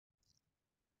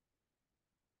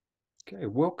Okay,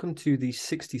 welcome to the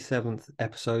 67th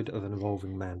episode of an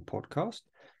Evolving Man podcast.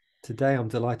 Today I'm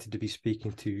delighted to be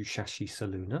speaking to Shashi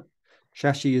Solluna.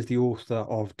 Shashi is the author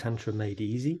of Tantra Made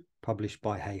Easy, published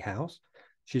by Hay House.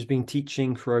 She's been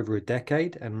teaching for over a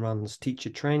decade and runs teacher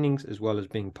trainings as well as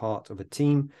being part of a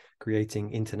team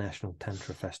creating international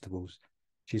Tantra festivals.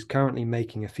 She's currently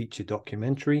making a feature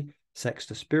documentary, Sex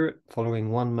to Spirit,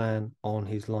 following one man on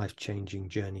his life-changing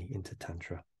journey into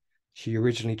Tantra. She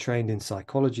originally trained in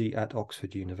psychology at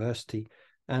Oxford University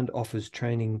and offers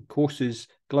training courses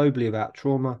globally about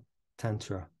trauma,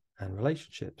 tantra, and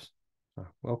relationships.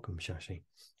 Welcome, Shashi.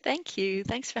 Thank you.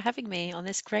 Thanks for having me on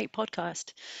this great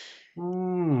podcast.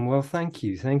 Well, thank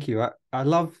you. Thank you. I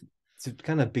love to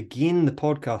kind of begin the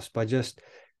podcast by just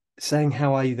saying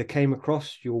how I either came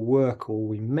across your work or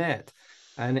we met.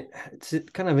 And it's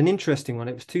kind of an interesting one.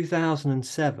 It was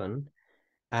 2007,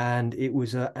 and it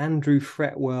was an Andrew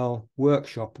Fretwell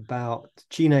workshop about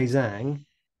Chine Zhang.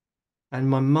 And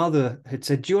my mother had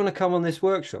said, "Do you want to come on this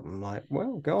workshop?" I'm like,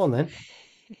 "Well, go on then."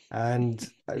 And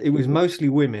it was mostly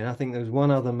women. I think there was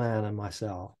one other man and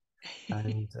myself.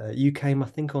 And you came, I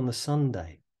think, on the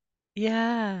Sunday.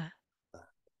 Yeah.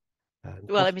 And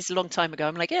Well, I off. mean, it's a long time ago.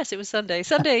 I'm like, yes, it was Sunday.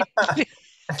 Sunday.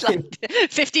 It's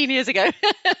like 15 years ago.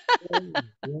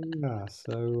 Yeah.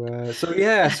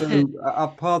 So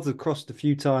our paths have crossed a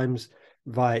few times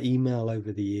via email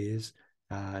over the years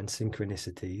and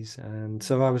synchronicities. And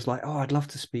so I was like, "Oh, I'd love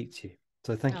to speak to you."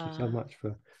 So thank you so Ah, much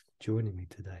for joining me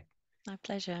today. my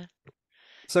pleasure.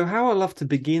 So, how I love to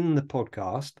begin the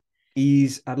podcast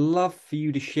is I'd love for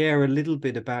you to share a little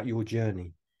bit about your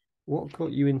journey. What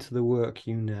got you into the work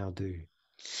you now do?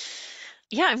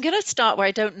 Yeah, I'm going to start where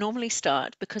I don't normally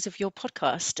start because of your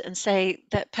podcast and say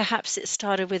that perhaps it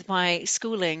started with my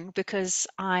schooling because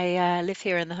I live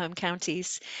here in the home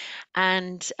counties.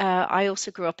 And I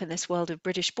also grew up in this world of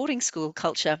British boarding school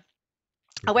culture.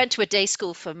 I went to a day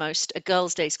school for most, a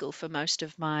girls' day school for most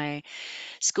of my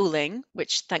schooling,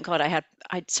 which thank God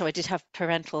so I did have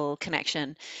parental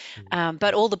connection.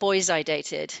 But all the boys I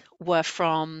dated were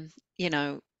from, you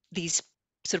know, these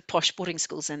sort of posh boarding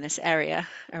schools in this area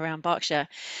around Berkshire.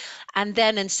 And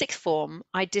then in sixth form,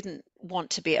 I didn't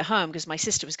want to be at home because my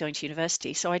sister was going to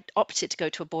university. So I opted to go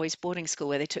to a boys' boarding school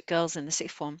where they took girls in the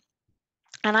sixth form.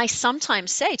 And I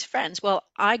sometimes say to friends, well,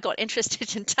 I got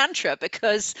interested in Tantra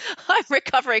because I'm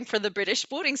recovering from the British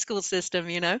boarding school system.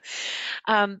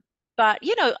 Um, but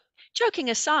joking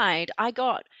aside,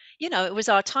 it was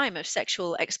our time of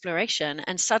sexual exploration,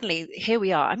 and suddenly here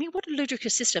we are. I mean, what a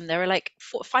ludicrous system. There are like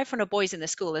 500 boys in the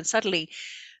school, and suddenly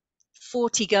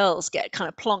 40 girls get kind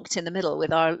of plonked in the middle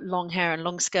with our long hair and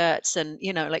long skirts and,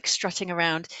 like strutting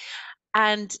around.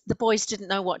 And the boys didn't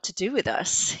know what to do with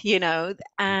us.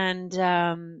 And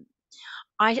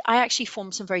I actually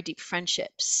formed some very deep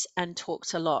friendships and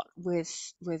talked a lot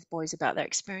with boys about their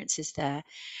experiences there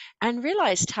and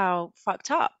realized how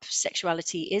fucked up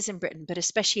sexuality is in Britain, but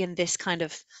especially in this kind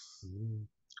of Mm.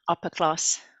 upper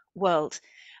class world,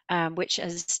 which,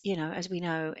 as we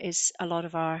know, is a lot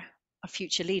of our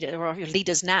future leader or our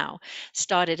leaders now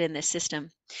started in this system.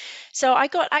 So I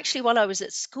got actually while I was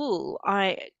at school,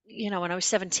 when I was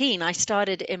 17, I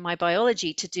started in my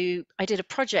biology I did a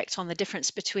project on the difference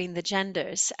between the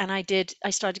genders. And I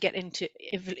started to get into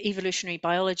evolutionary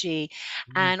biology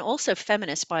Mm. and also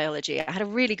feminist biology. I had a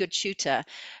really good tutor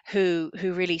who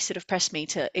really sort of pressed me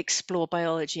to explore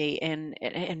biology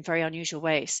in very unusual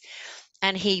ways.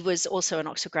 And he was also an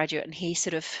Oxford graduate, and he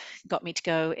sort of got me to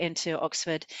go into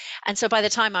Oxford. And so by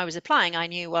the time I was applying, I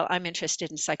knew, well, I'm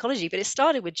interested in psychology, but it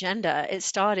started with gender. It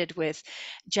started with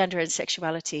gender and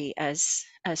sexuality as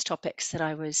topics that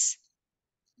I was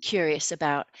curious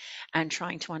about and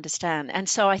trying to understand. And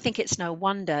so I think it's no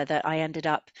wonder that I ended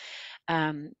up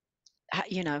um,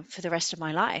 for the rest of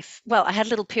my life. Well, I had a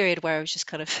little period where I was just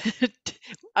kind of,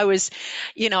 I was,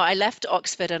 I left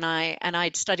Oxford and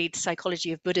I'd studied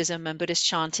psychology of Buddhism and Buddhist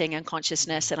chanting and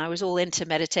consciousness, and I was all into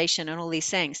meditation and all these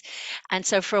things. And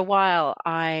so for a while,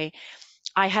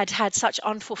 I had had such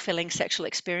unfulfilling sexual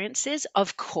experiences,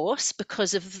 of course,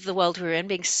 because of the world we were in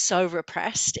being so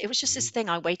repressed. It was just this Mm. thing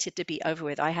I waited to be over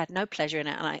with. I had no pleasure in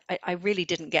it, and I really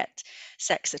didn't get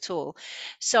sex at all.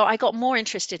 So I got more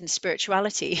interested in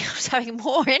spirituality. I was having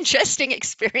more interesting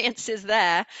experiences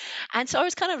there. And so I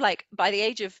was kind of like, by the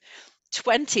age of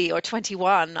 20 or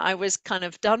 21, I was kind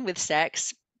of done with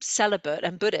sex, celibate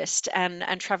and Buddhist, and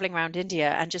traveling around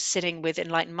India and just sitting with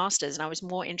enlightened masters. And I was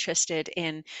more interested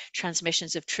in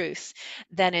transmissions of truth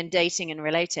than in dating and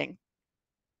relating.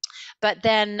 But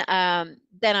then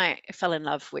I fell in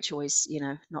love, which always,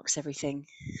 knocks everything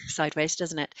sideways,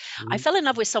 doesn't it? I Mm. fell in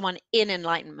love with someone in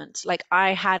enlightenment. Like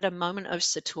I had a moment of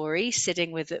satori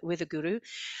sitting with a guru,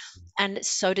 and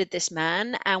so did this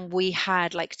man. And we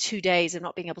had like 2 days of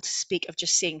not being able to speak, of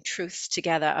just seeing truth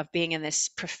together, of being in this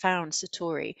profound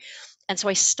satori. And so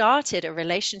I started a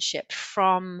relationship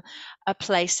from a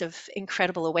place of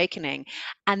incredible awakening.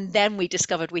 And then we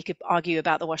discovered we could argue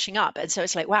about the washing up. And so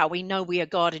it's like, wow, we know we are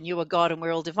God and you are God and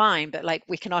we're all divine, but like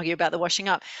we can argue about the washing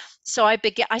up. So I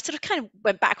sort of kind of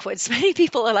went backwards. Many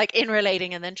people are like in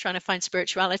relating and then trying to find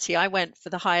spirituality. I went for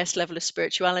the highest level of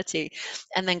spirituality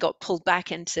and then got pulled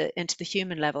back into the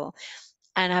human level,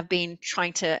 and have been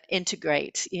trying to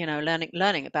integrate,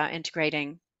 learning about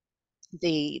integrating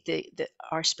the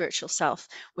our spiritual self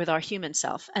with our human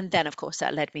self. And then of course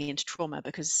that led me into trauma,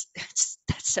 because that's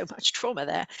so much trauma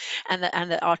there, and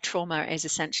that our trauma is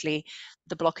essentially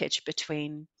the blockage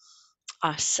between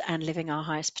us and living our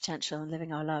highest potential and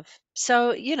living our love.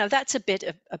 So that's a bit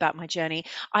about my journey.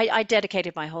 I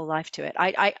dedicated my whole life to it.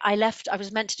 I left. I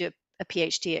was meant to do a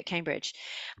PhD at Cambridge,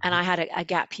 and I had a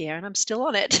gap year, and I'm still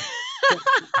on it.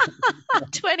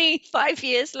 25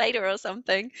 years later or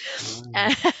something. Wow.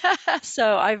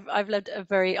 So I've lived a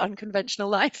very unconventional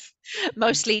life.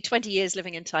 Mostly 20 years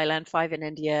living in Thailand, 5 in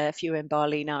India, a few in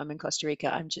Bali. Now I'm in Costa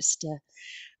Rica. I'm just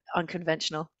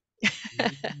unconventional.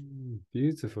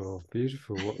 Beautiful,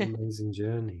 beautiful. What an amazing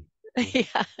journey. Well,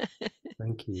 Yeah.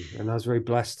 thank you. And I was very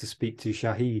blessed to speak to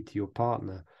Shahid, your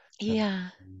partner, um, Yeah.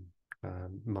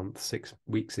 month, 6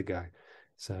 weeks ago.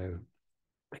 So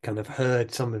I kind of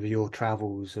heard some of your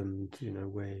travels and,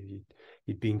 where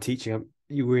you'd been teaching.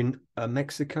 You were in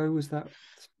Mexico, was that?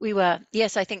 We were.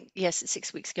 Yes, I think, yes,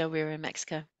 6 weeks ago we were in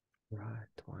Mexico.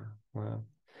 Right. Wow. Wow.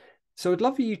 So I'd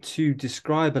love for you to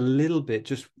describe a little bit,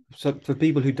 just so for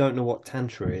people who don't know what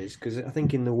Tantra is, because I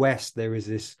think in the West there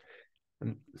is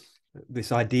um,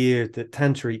 this idea that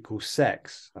Tantra equals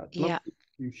sex. I'd love Yeah.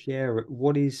 to share it.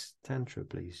 What is Tantra,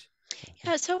 please?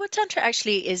 Yeah, so what Tantra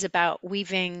actually is about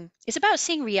weaving, it's about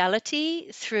seeing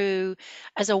reality through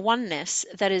as a oneness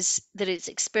that is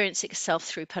experiencing itself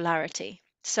through polarity.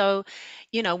 So,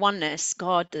 oneness,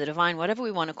 God, the divine, whatever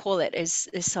we want to call it, is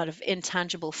this sort of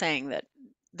intangible thing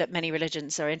that many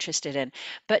religions are interested in.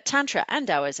 But Tantra and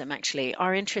Taoism actually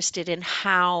are interested in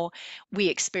how we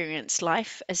experience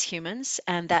life as humans,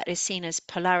 and that is seen as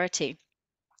polarity.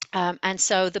 And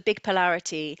so the big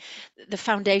polarity, the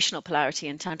foundational polarity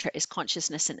in Tantra is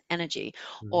consciousness and energy,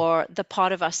 Mm, or the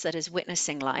part of us that is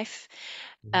witnessing life,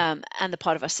 mm, and the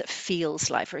part of us that feels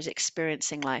life or is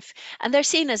experiencing life. And they're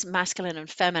seen as masculine and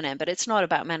feminine, but it's not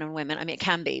about men and women. I mean, it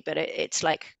can be, but it's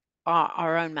like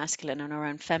our own masculine and our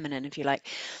own feminine, if you like.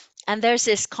 And there's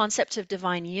this concept of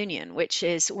divine union, which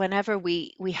is whenever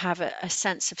we have a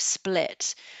sense of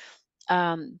split,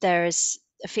 there's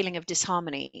a feeling of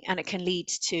disharmony, and it can lead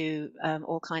to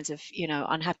all kinds of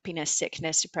unhappiness,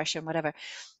 sickness, depression, whatever.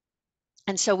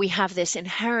 And so we have this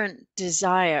inherent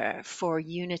desire for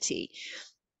unity,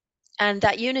 and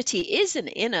that unity is an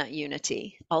inner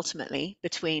unity ultimately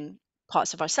between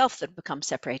parts of ourselves that become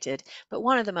separated. But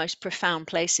one of the most profound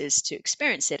places to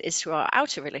experience it is through our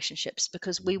outer relationships,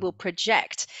 because we will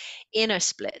project inner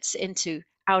splits into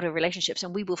outer relationships,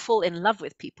 and we will fall in love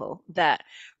with people that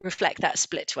reflect that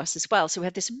split to us as well. So we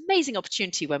have this amazing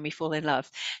opportunity when we fall in love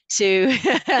to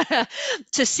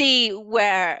to see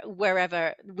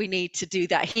wherever we need to do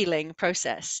that healing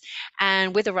process.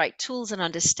 And with the right tools and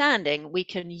understanding, we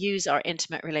can use our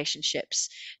intimate relationships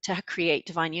to create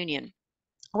divine union.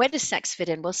 Where does sex fit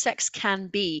in? Well, sex can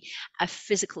be a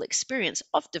physical experience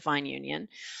of divine union.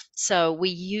 So we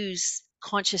use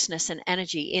consciousness and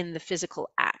energy in the physical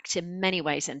act in many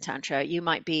ways in Tantra. You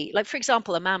might be, like, for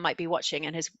example, a man might be watching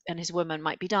and his woman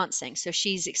might be dancing. So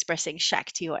she's expressing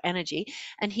Shakti or energy,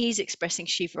 and he's expressing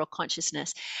Shiva or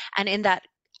consciousness. And in that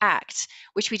act,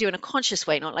 which we do in a conscious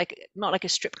way, not like a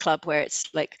strip club where it's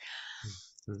like,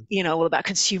 mm, all about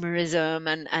consumerism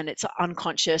and it's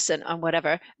unconscious and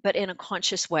whatever, but in a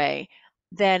conscious way,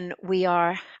 then we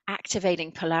are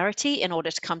activating polarity in order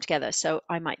to come together. So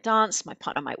I might dance, my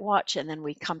partner might watch, and then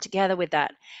we come together with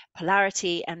that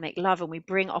polarity and make love, and we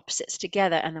bring opposites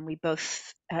together, and then we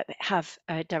both have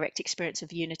a direct experience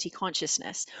of unity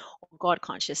consciousness or God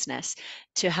consciousness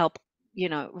to help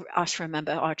us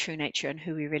remember our true nature and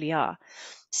who we really are.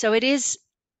 So it is,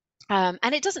 and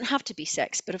it doesn't have to be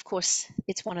sex, but of course,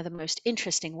 it's one of the most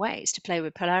interesting ways to play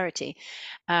with polarity.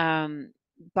 Um,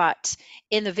 But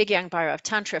in the Vigyang of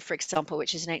Tantra, for example,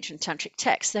 which is an ancient tantric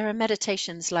text, there are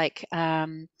meditations like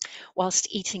whilst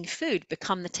eating food,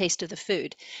 become the taste of the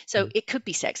food. So Mm. it could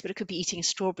be sex, but it could be eating a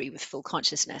strawberry with full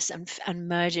consciousness and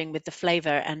merging with the flavor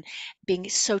and being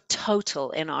so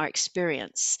total in our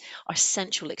experience, our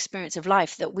sensual experience of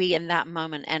life, that we in that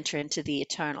moment enter into the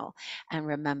eternal and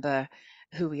remember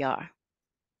who we are.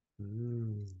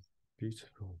 Mm.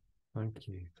 Beautiful. Thank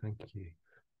you. Thank you.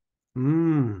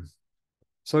 Mm.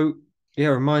 So yeah,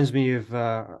 it reminds me of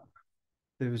there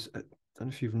was I don't know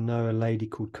if you know a lady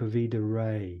called Kavita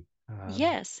Ray.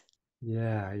 Yes.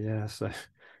 Yeah. So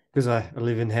because I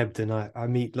live in Hebden, I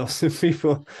meet lots of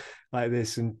people like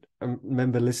this, and I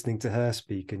remember listening to her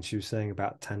speak, and she was saying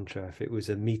about tantra. If it was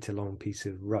a meter long piece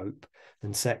of rope,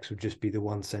 then sex would just be the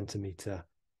 1 centimeter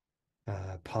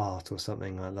part or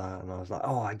something like that. And I was like,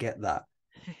 oh, I get that.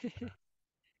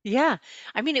 Yeah.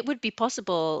 I mean, it would be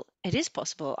possible. It is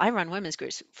possible. I run women's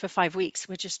groups for 5 weeks.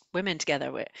 We're just women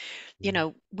together.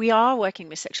 Mm, We are working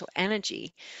with sexual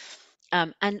energy.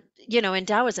 And, in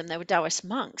Taoism, there were Taoist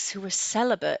monks who were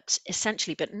celibate,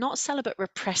 essentially, but not celibate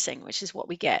repressing, which is what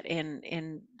we get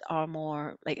in our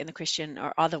more, like in the Christian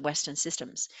or other Western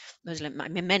systems. Muslim, I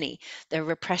mean, many, they're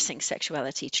repressing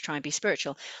sexuality to try and be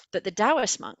spiritual. But the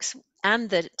Taoist monks and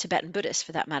the Tibetan Buddhists,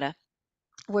 for that matter,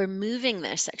 were moving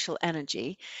their sexual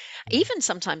energy, mm, even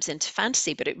sometimes into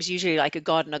fantasy, but it was usually like a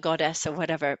god and a goddess or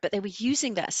whatever. But they were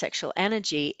using that sexual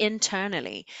energy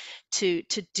internally to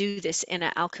do this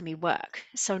inner alchemy work.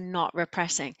 So not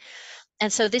repressing.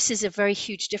 And so this is a very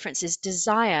huge difference, is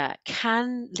desire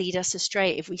can lead us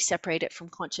astray if we separate it from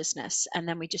consciousness, and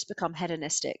then we just become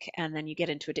hedonistic, and then you get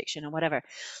into addiction or whatever.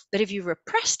 But if you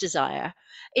repress desire,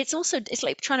 it's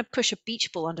like trying to push a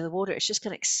beach ball under the water. It's just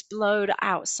going to explode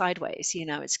out sideways.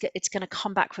 It's going to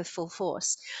come back with full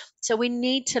force. So we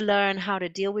need to learn how to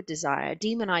deal with desire.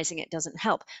 Demonizing it doesn't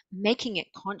help. Making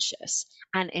it conscious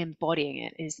and embodying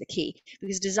it is the key,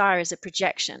 because desire is a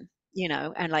projection,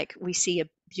 and like we see a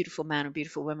beautiful man or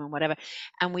beautiful woman, whatever,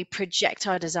 and we project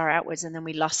our desire outwards, and then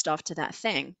we lust after that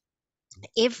thing.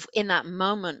 If in that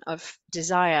moment of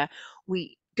desire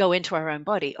we go into our own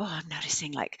body, oh, I'm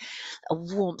noticing like a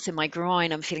warmth in my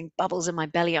groin, I'm feeling bubbles in my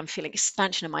belly, I'm feeling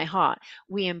expansion in my heart,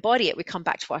 we embody it, we come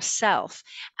back to ourself,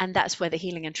 and that's where the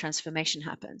healing and transformation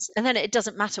happens. And then it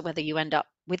doesn't matter whether you end up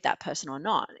with that person or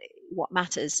not. What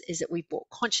matters is that we brought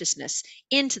consciousness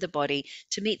into the body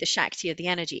to meet the Shakti of the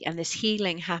energy, and this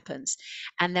healing happens.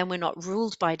 And then we're not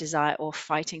ruled by desire or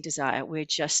fighting desire, we're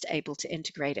just able to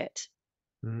integrate it.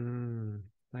 mm.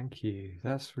 Thank you.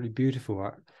 That's really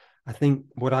beautiful. I think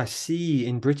what I see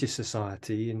in British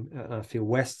society, and I feel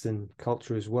Western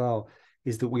culture as well,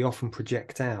 is that we often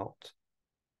project out.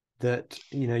 That,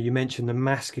 you mentioned the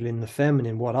masculine, the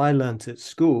feminine. What I learned at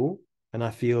school, and I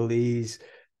feel is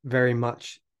very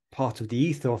much part of the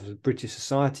ethos of British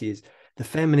society, is the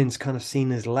feminine's kind of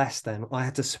seen as less than. I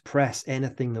had to suppress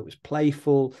anything that was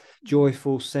playful, Mm.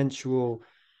 joyful, sensual,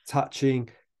 touching.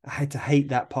 I had to hate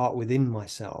that part within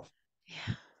myself.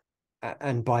 Yeah.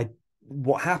 And by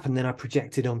what happened, then I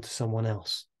projected onto someone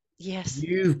else. Yes.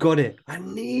 You've got it. I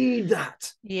need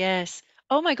that. Yes.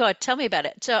 Oh my God, tell me about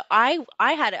it. So I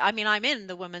had it. I mean, I'm in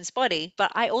the woman's body,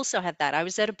 but I also had that. I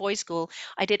was at a boys' school.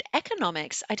 I did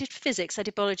economics, I did physics, I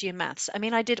did biology and maths. I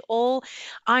mean,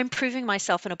 I'm proving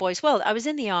myself in a boys' world. I was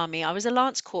in the army, I was a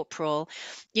lance corporal,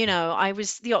 I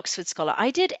was the Oxford scholar.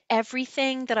 I did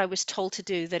everything that I was told to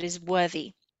do that is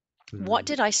worthy. What Mm,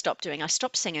 did I stop doing? I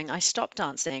stopped singing, I stopped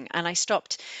dancing, and I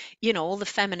stopped, all the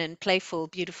feminine, playful,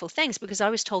 beautiful things, because I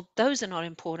was told those are not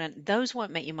important. Those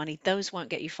won't make you money. Those won't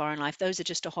get you far in life. Those are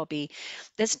just a hobby.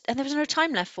 There was no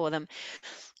time left for them.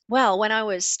 Well, when I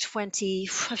was 20,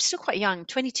 I was still quite young,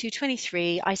 22,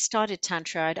 23, I started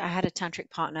Tantra. I had a tantric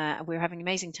partner, and we were having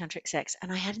amazing tantric sex,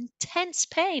 and I had intense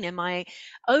pain in my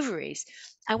ovaries.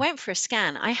 I went for a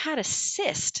scan. I had a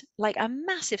cyst, like a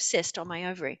massive cyst on my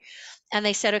ovary. And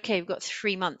they said, okay, we've got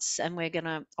 3 months and we're going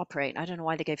to operate. I don't know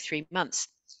why they gave 3 months.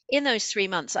 In those 3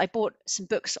 months, I bought some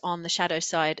books on the shadow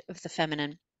side of the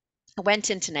feminine. I went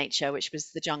into nature, which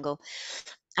was the jungle,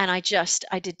 and I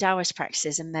did Taoist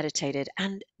practices and meditated.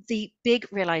 And the big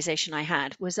realization I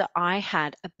had was that I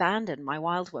had abandoned my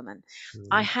wild woman.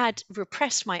 I mm, had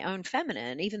repressed my own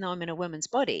feminine, even though I'm in a woman's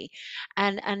body,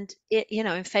 and it,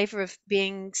 in favor of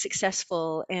being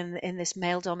successful in this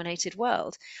male dominated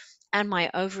world. And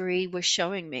my ovary was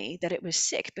showing me that it was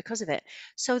sick because of it.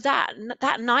 So that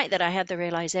night that I had the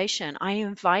realization, I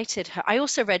invited her. I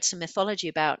also read some mythology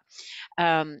about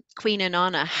Queen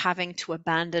Inanna having to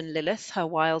abandon Lilith, her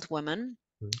wild woman.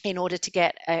 Mm. in order to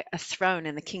get a throne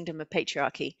in the kingdom of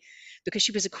patriarchy, because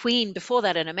she was a queen before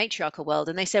that in a matriarchal world.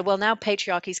 And they said, well, now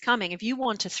patriarchy's coming. If you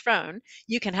want a throne,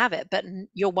 you can have it, but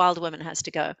your wild woman has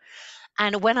to go.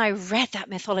 And when I read that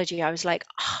mythology, I was like,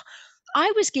 oh,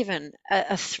 I was given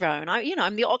a throne.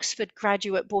 I'm the Oxford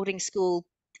graduate boarding school.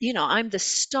 I'm the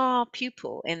star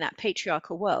pupil in that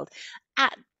patriarchal world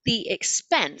at the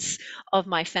expense of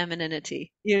my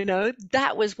femininity.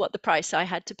 That was what the price I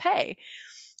had to pay.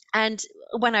 And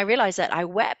when I realized that, I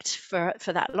wept for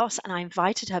that loss, and I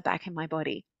invited her back in my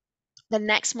body. The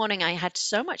next morning, I had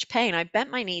so much pain. I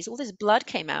bent my knees, all this blood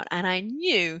came out, and I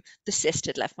knew the cyst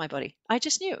had left my body. I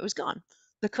just knew it was gone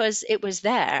because it was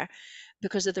there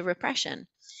because of the repression.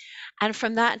 And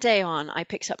from that day on, I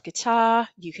picked up guitar,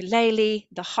 ukulele,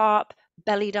 the harp,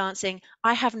 belly dancing.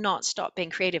 I have not stopped being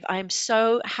creative. I am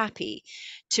so happy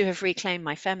to have reclaimed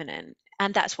my feminine.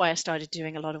 And that's why I started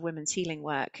doing a lot of women's healing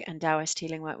work and Taoist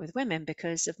healing work with women,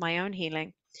 because of my own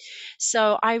healing.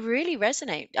 So I really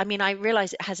resonate. I mean, I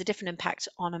realize it has a different impact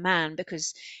on a man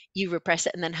because you repress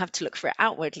it and then have to look for it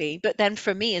outwardly. But then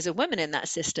for me as a woman in that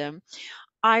system,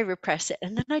 I repress it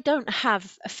and then I don't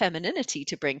have a femininity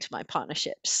to bring to my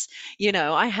partnerships.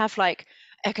 I have like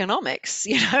economics,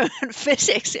 and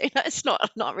physics. It's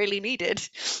not really needed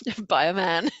by a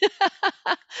man.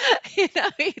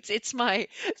 It's my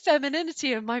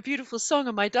femininity and my beautiful song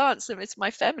and my dance, and it's my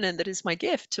feminine that is my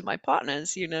gift to my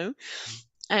partners.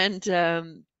 And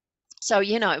so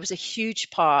it was a huge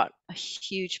part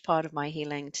of my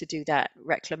healing to do that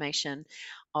reclamation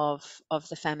of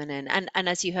the feminine. And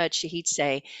as you heard Shahid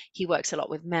say, he works a lot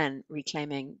with men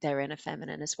reclaiming their inner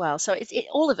feminine as well. So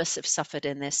all of us have suffered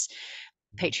in this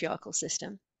patriarchal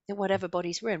system, in whatever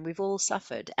bodies we're in. We've all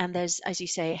suffered, and there's, as you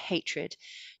say, hatred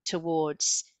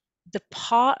towards the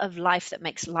part of life that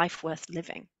makes life worth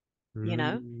living.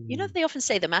 Mm. They often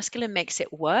say the masculine makes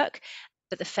it work,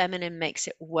 but the feminine makes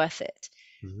it worth it.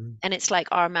 Mm. And it's like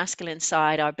our masculine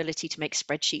side, our ability to make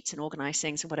spreadsheets and organize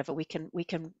things and whatever, we can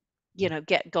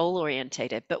get goal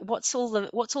orientated. But what's all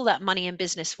that money in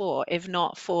business for, if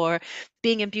not for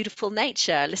being in beautiful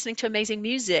nature, listening to amazing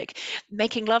music,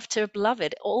 making love to a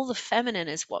beloved? All the feminine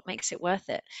is what makes it worth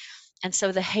it. And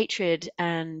so the hatred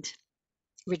and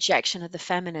rejection of the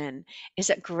feminine is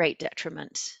at great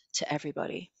detriment to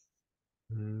everybody.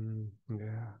 Mm.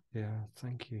 Yeah, yeah,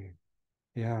 thank you.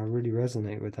 Yeah, I really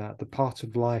resonate with that. The part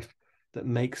of life that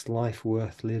makes life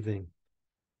worth living.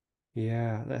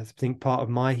 Yeah, I think part of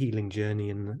my healing journey,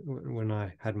 and when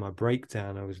I had my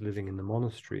breakdown, I was living in the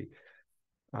monastery.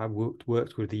 I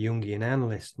worked with a Jungian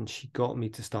analyst, and she got me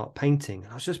to start painting.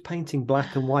 I was just painting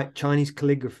black and white Chinese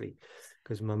calligraphy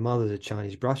because my mother's a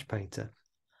Chinese brush painter.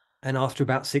 And after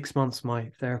about 6 months, my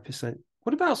therapist said,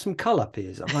 "What about some color,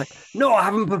 Piers?" I'm like, "No, I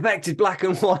haven't perfected black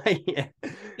and white yet."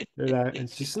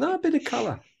 It's just no, a bit of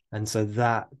color. And so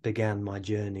that began my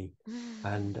journey,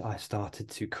 and I started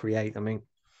to create. I mean,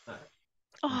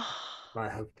 Oh, I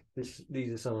have this.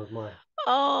 These are some of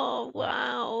oh,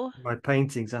 wow. my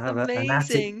paintings. I have an attic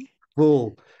Amazing.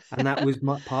 full, and that was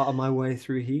part of my way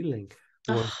through healing,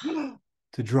 was Oh,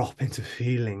 to drop into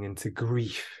feeling, into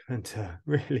grief, and to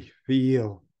really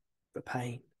feel the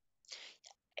pain.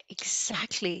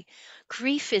 exactly.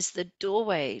 Grief is the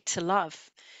doorway to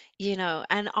love,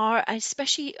 and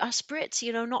especially us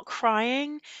Brits, not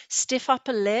crying, stiff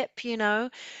upper lip,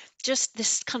 just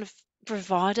this kind of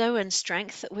bravado and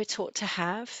strength that we're taught to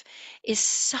have is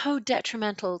so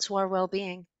detrimental to our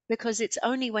well-being, because it's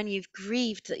only when you've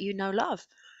grieved that you know love,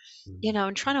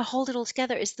 and trying to hold it all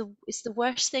together is the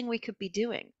worst thing we could be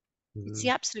doing. It's the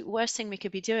Mm-hmm. absolute worst thing we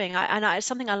could be doing. It's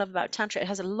something I love about Tantra. It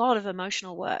has a lot of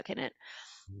emotional work in it,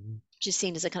 which is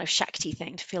seen as a kind of Shakti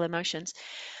thing, to feel emotions.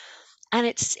 And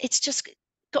it's just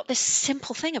got this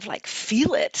simple thing of like,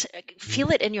 feel it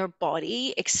in your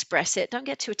body, express it. Don't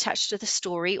get too attached to the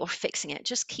story or fixing it.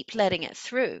 Just keep letting it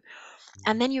through.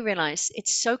 And then you realize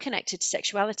it's so connected to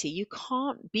sexuality. You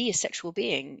can't be a sexual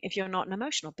being if you're not an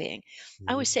emotional being.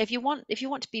 I always say, if you want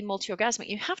to be multi-orgasmic,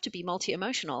 you have to be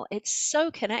multi-emotional. It's so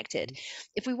connected.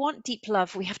 If we want deep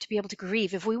love, we have to be able to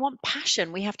grieve. If we want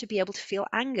passion, we have to be able to feel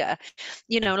anger.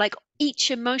 Like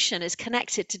each emotion is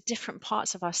connected to different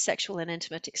parts of our sexual and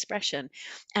intimate expression.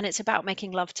 And it's about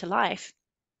making love to life.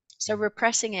 So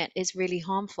repressing it is really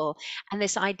harmful. And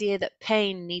this idea that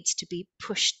pain needs to be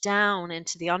pushed down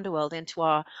into the underworld, into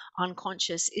our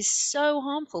unconscious, is so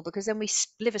harmful, because then we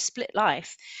live a split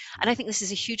life. And I think this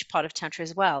is a huge part of Tantra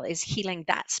as well, is healing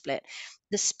that split.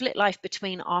 the split life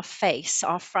between our face,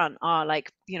 our front, our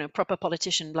like, proper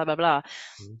politician, blah, blah, blah.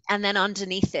 And then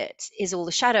underneath it is all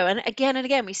the shadow. And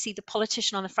again, we see the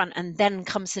politician on the front, and then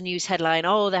comes the news headline,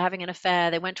 oh, they're having an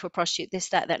affair, they went to a prostitute, this,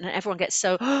 that, and everyone gets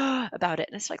so about it.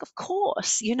 And it's like, of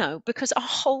course, because our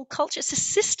whole culture, it's a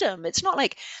system. It's not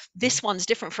like this one's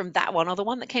different from that one or the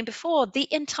one that came before. The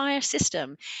entire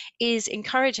system is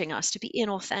encouraging us to be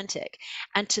inauthentic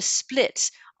and to split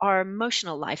our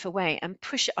emotional life away and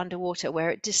push it underwater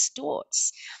where it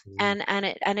distorts, and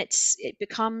it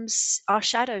becomes our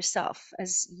shadow self,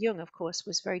 as Jung, of course,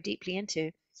 was very deeply into.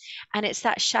 And it's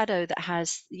that shadow that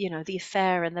has, the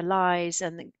affair and the lies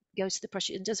and goes to the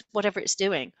prostitute and does whatever it's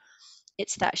doing.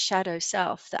 It's that shadow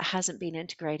self that hasn't been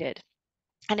integrated,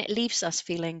 and it leaves us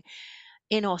feeling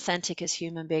inauthentic as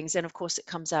human beings. And of course, it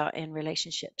comes out in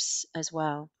relationships as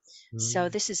well. So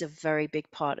this is a very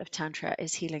big part of Tantra,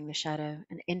 is healing the shadow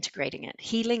and integrating it.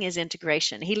 Healing is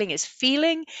integration. Healing is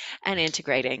feeling and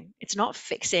integrating. It's not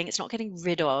fixing. It's not getting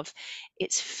rid of.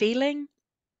 It's feeling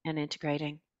and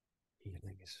integrating.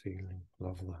 Healing is feeling.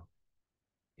 Love that.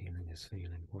 Healing is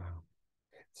feeling. Wow.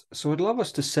 So I'd love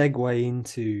us to segue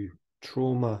into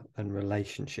trauma and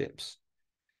relationships.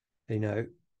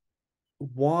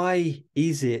 Why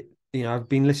is it, I've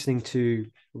been listening to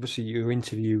obviously your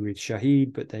interview with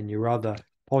Shahid, but then your other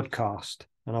podcast,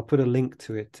 and I'll put a link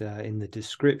to it in the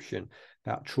description,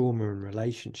 about trauma and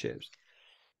relationships.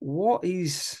 What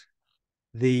is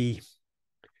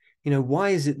why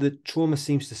is it that trauma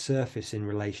seems to surface in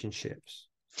relationships?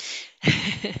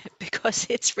 Because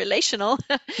it's relational.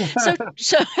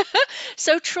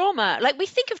 So trauma, like we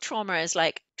think of trauma as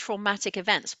like traumatic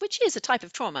events, which is a type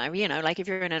of trauma, like if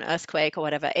you're in an earthquake or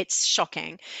whatever, it's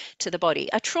shocking to the body.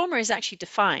 A trauma is actually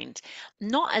defined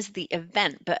not as the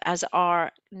event, but as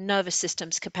our nervous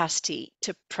system's capacity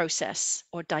to process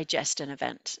or digest an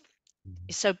event.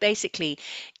 So basically,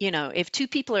 if two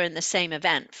people are in the same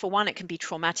event, for one, it can be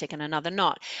traumatic and another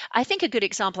not. I think a good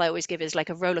example I always give is like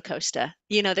a roller coaster.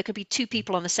 There could be two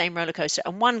people on the same roller coaster,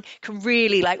 and one can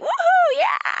really like, woohoo,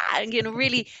 yeah, and,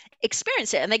 really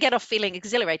experience it, and they get off feeling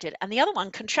exhilarated, and the other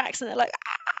one contracts and they're like,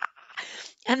 ah,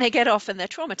 and they get off and they're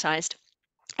traumatized.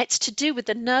 It's to do with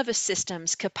the nervous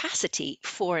system's capacity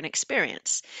for an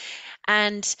experience.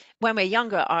 And when we're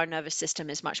younger, our nervous system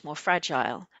is much more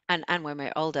fragile, and when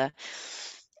we're older.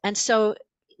 And so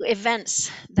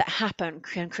events that happen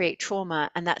can create trauma,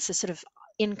 and that's a sort of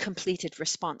incompleted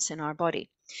response in our body.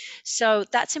 So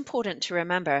that's important to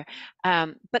remember.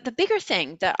 But the bigger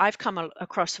thing that I've come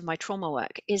across from my trauma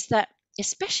work is that,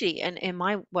 especially in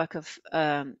my work of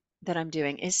that I'm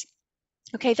doing, is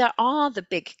okay, there are the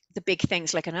big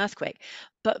things like an earthquake,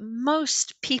 but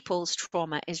most people's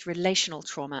trauma is relational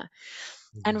trauma.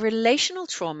 And relational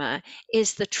trauma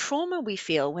is the trauma we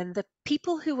feel when the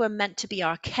people who were meant to be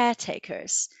our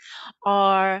caretakers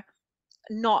are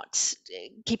not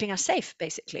keeping us safe,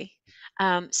 basically.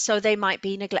 So they might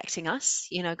be neglecting us,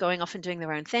 going off and doing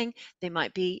their own thing. They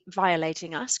might be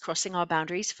violating us, crossing our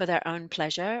boundaries for their own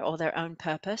pleasure or their own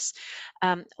purpose,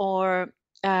 or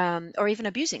even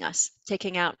abusing us,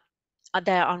 taking out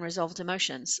their unresolved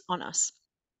emotions on us.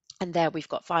 And there we've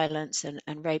got violence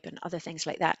and rape and other things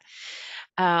like that,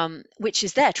 which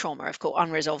is their trauma, of course,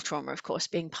 unresolved trauma, of course,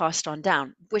 being passed on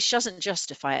down, which doesn't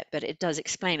justify it, but it does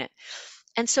explain it.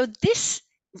 And so this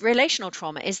relational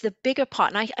trauma is the bigger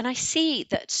part. And I see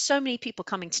that so many people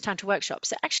coming to Tantra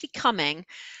workshops are actually coming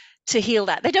to heal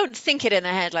that. They don't think it in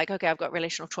their head like, okay, I've got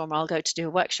relational trauma, I'll go to do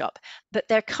a workshop. But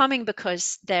they're coming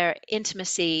because their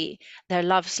intimacy, their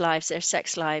loves lives, their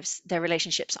sex lives, their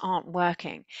relationships aren't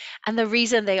working. And the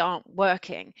reason they aren't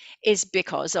working is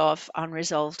because of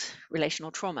unresolved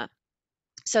relational trauma.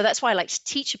 So that's why I like to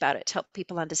teach about it, to help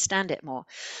people understand it more.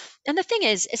 And the thing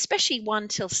is, especially 1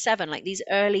 till 7, like these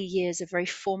early years are very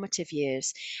formative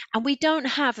years, and we don't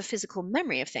have a physical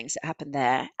memory of things that happen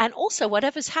there. And also,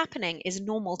 whatever's happening is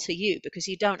normal to you because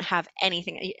you don't have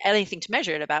anything to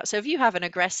measure it about. So if you have an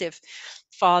aggressive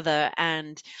father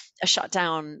and a shut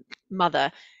down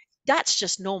mother, that's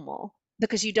just normal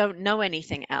because you don't know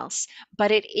anything else. But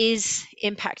it is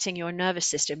impacting your nervous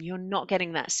system. You're not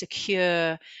getting that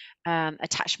secure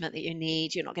attachment that you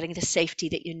need. You're not getting the safety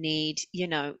that you need,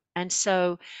 and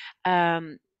so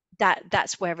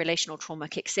that's where relational trauma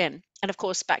kicks in. And of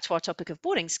course, back to our topic of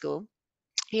boarding school,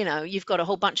 you've got a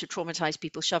whole bunch of traumatized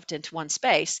people shoved into one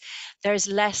space. There's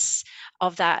less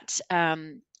of that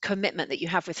commitment that you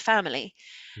have with family.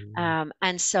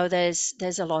 And so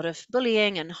there's a lot of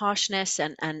bullying and harshness,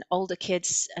 and older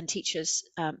kids and teachers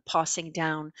passing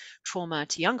down trauma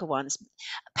to younger ones.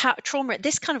 Trauma,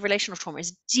 this kind of relational trauma,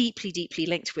 is deeply, deeply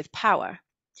linked with power.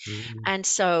 And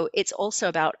so it's also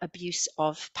about abuse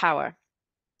of power.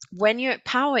 when your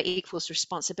power equals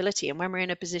responsibility, and when we're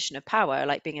in a position of power,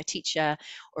 like being a teacher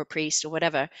or a priest or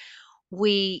whatever,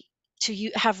 we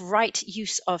have right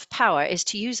use of power is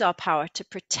to use our power to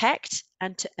protect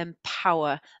and to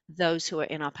empower those who are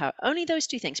in our power. Only those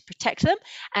two things: protect them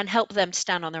and help them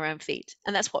stand on their own feet.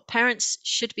 And that's what parents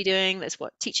should be doing. That's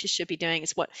what teachers should be doing.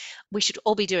 It's what we should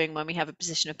all be doing when we have a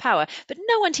position of power. But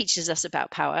no one teaches us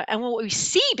about power. And what we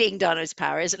see being done as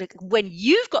power is, like, when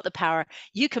you've got the power,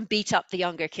 you can beat up the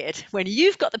younger kid. When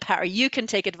you've got the power, you can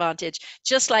take advantage,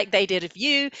 just like they did of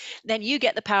you. Then you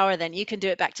get the power, then you can do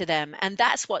it back to them. And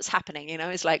that's what's happening.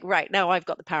 It's like, right now I've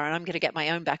got the power and I'm going to get my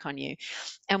own back on you.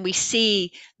 And we see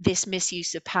this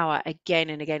misuse of power again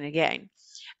and again and again,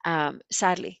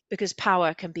 sadly, because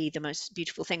power can be the most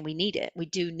beautiful thing. We need it. We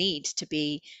do need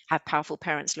to have powerful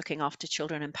parents looking after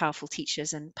children, and powerful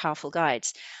teachers and powerful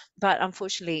guides. But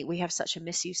unfortunately, we have such a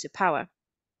misuse of power.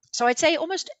 So I'd say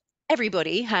almost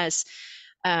everybody has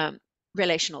um,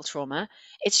 relational trauma.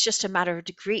 It's just a matter of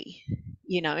degree.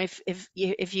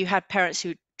 If you had parents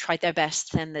who tried their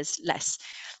best, then there's less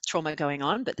trauma going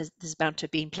on, but there's bound to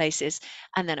be in places.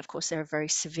 And then, of course, there are very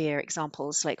severe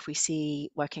examples, like we see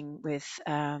working with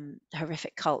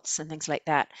horrific cults and things like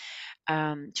that,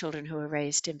 children who are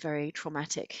raised in very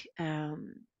traumatic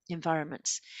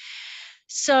environments.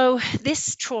 So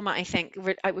this trauma, I think,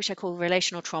 which I call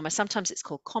relational trauma, sometimes it's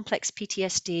called complex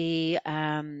PTSD.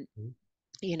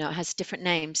 It has different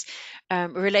names.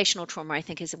 Relational trauma, I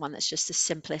think, is the one that's just the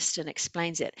simplest and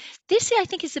explains it. This, I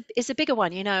think, is a bigger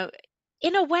one.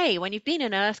 In a way, when you've been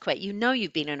in an earthquake,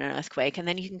 you've been in an earthquake, and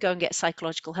then you can go and get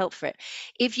psychological help for it.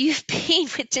 If you've been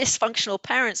with dysfunctional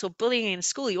parents or bullying in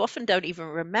school, you often don't even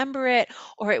remember it,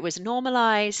 or it was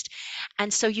normalized.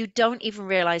 And so you don't even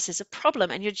realize there's a problem,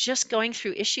 and you're just going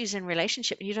through issues in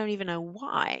relationship and you don't even know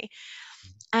why.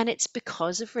 And it's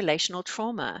because of relational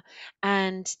trauma.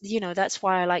 And that's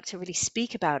why I like to really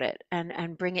speak about it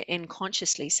and bring it in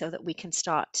consciously, so that we can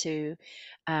start to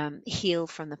heal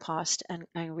from the past and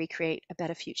recreate a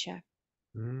better future.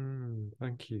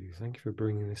 Thank you for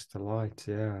bringing this to light.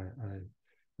 Yeah,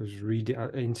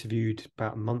 I interviewed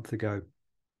about a month ago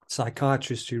a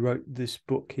psychiatrist who wrote this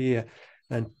book here,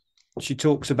 and she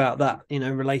talks about that,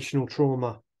 relational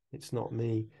trauma. It's not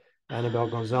me. Annabelle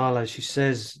Gonzalez, she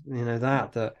says,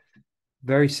 that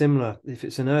very similar. If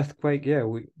it's an earthquake, yeah,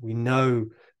 we know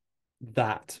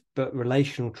that, but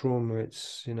relational trauma,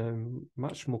 it's,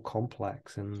 much more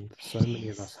complex, and so It many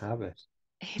of us is. have it.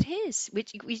 It is.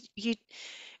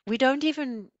 We don't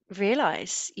even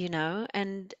realize,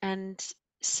 and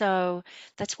so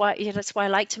that's why I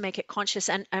like to make it conscious,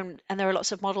 and there are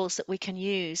lots of models that we can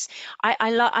use.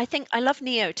 I think I love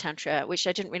neo tantra, which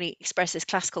I didn't really express as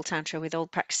classical tantra with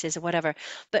old practices or whatever,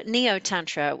 but neo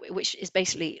tantra, which is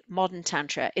basically modern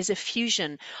tantra, is a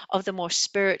fusion of the more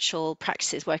spiritual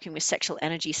practices, working with sexual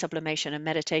energy sublimation and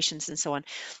meditations and so on,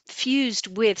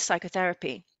 fused with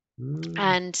psychotherapy. Mm.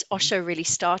 And Osho really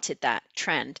started that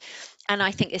trend. And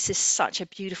I think this is such a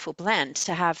beautiful blend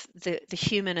to have the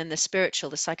human and the spiritual,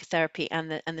 the psychotherapy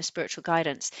and the spiritual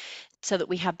guidance, so that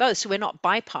we have both. So we're not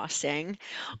bypassing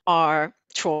our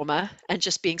trauma and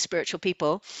just being spiritual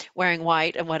people, wearing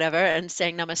white and whatever, and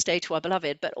saying namaste to our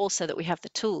beloved, but also that we have the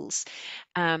tools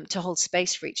to hold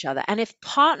space for each other. And if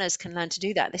partners can learn to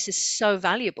do that, this is so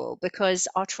valuable, because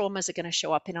our traumas are going to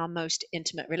show up in our most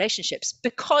intimate relationships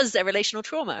because they're relational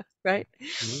trauma, right?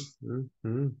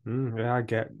 Yeah, I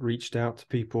get reached out to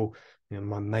people.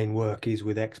 My main work is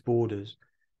with ex-boarders,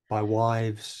 by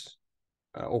wives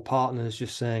or partners,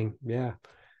 just saying, yeah,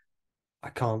 I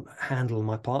can't handle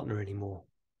my partner anymore,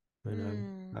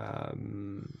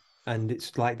 Mm. and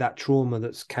it's like that trauma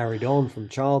that's carried on from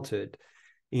childhood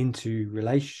into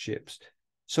relationships.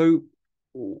 So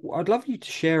I'd love you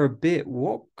to share a bit.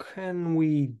 What can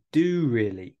we do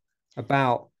really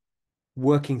about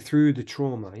working through the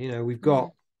trauma? We've got,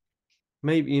 Mm.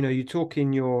 maybe, you talk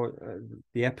in your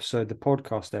the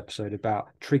podcast episode about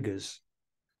triggers.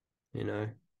 you know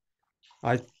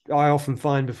I often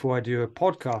find, before I do a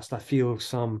podcast, I feel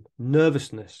some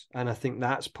nervousness, and I think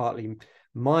that's partly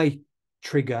my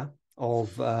trigger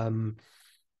of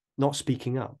not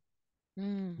speaking up.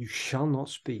 Mm. You shall not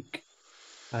speak.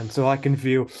 And so I can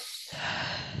feel,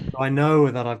 I know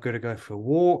that I've got to go for a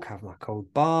walk, have my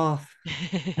cold bath,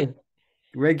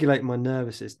 regulate my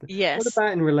nervous system. What Yes.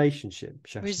 about in relationship,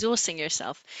 Shashi? Resourcing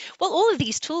yourself. Well, all of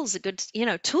these tools are good,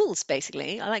 tools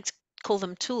basically. I like to call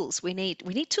them tools. We need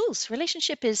tools.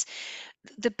 Relationship is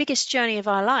the biggest journey of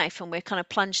our life, and we're kind of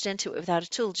plunged into it without a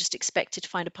tool, just expected to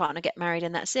find a partner, get married,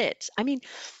 and that's it. I mean,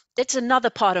 it's another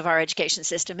part of our education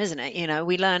system, isn't it? You know,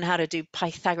 we learn how to do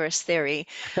Pythagoras theory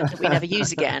that we never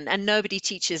use again, and nobody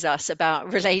teaches us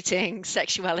about relating,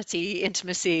 sexuality,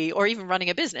 intimacy, or even running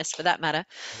a business for that matter.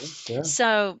 Yeah.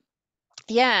 So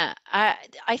yeah,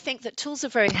 I think that tools are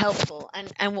very helpful,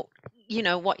 and you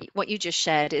know what you just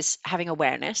shared is having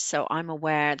awareness. So I'm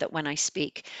aware that when I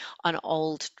speak, an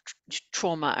old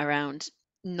trauma around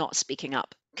not speaking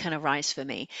up can arise for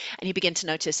me, and you begin to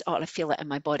notice, oh, I feel that in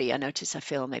my body. I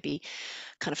feel maybe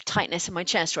kind of tightness in my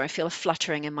chest, or I feel a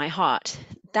fluttering in my heart.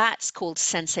 That's called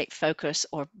sensate focus,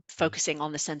 or focusing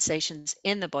on the sensations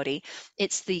in the body.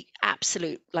 It's the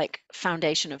absolute like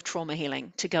foundation of trauma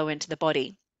healing, to go into the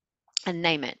body and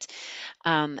name it.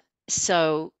 Um,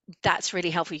 so that's really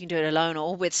helpful. You can do it alone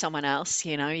or with someone else.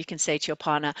 You know, you can say to your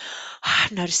partner,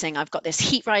 I'm noticing I've got this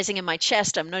heat rising in my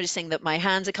chest. I'm noticing that my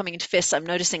hands are coming into fists. I'm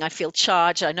noticing I feel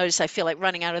charged. I notice I feel like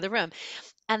running out of the room.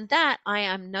 And that I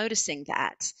am noticing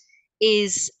that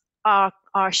is our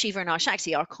Shiva and our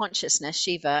Shakti, our consciousness,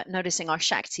 Shiva, noticing our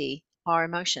Shakti, our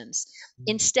emotions,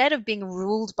 instead of being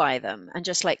ruled by them and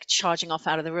just like charging off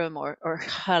out of the room, or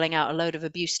hurling out a load of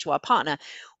abuse to our partner.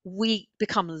 We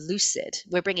become lucid.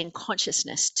 We're bringing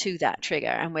consciousness to that trigger,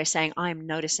 and we're saying, I'm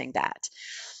noticing that.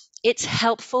 It's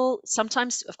helpful.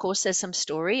 Sometimes, of course, there's some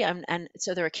story, and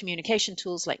so there are communication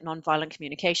tools like nonviolent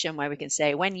communication, where we can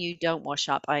say, when you don't wash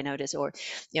up, I notice, or,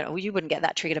 you know, you wouldn't get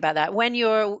that triggered about that. When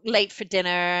you're late for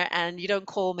dinner and you don't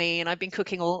call me, and I've been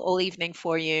cooking all evening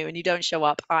for you, and you don't show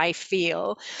up, I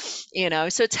feel, you know.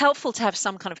 So it's helpful to have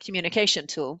some kind of communication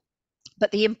tool.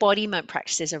 But the embodiment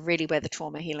practices are really where the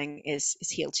trauma healing is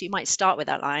healed. So you might start with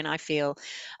that line, I feel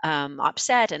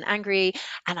upset and angry,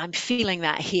 and I'm feeling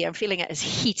that here. I'm feeling it as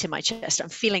heat in my chest. I'm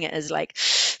feeling it as like,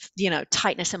 you know,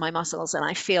 tightness in my muscles, and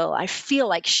I feel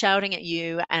like shouting at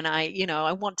you, and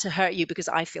I want to hurt you because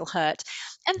I feel hurt.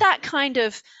 And that kind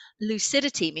of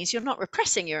lucidity means you're not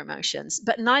repressing your emotions,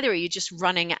 but neither are you just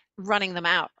running them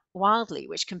out wildly,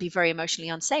 which can be very emotionally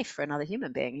unsafe for another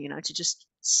human being, you know, to just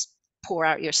pour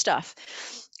out your stuff.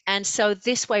 And so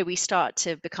this way we start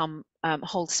to become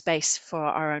hold space for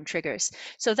our own triggers.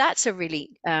 So that's a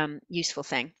really useful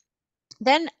thing.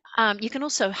 Then you can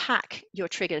also hack your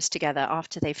triggers together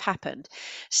after they've happened.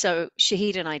 So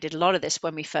Shahid and I did a lot of this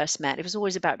when we first met. It was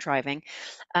always about driving,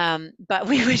 but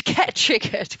we would get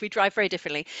triggered. We drive very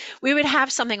differently. We would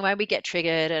have something where we get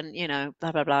triggered and, you know,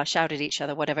 blah, blah, blah, shout at each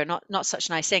other, whatever, not such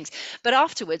nice things. But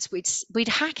afterwards, we'd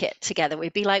hack it together.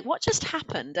 We'd be like, what just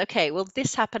happened? Okay, well,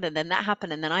 this happened, and then that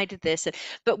happened, and then I did this.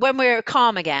 But when we're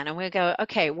calm again, and we go,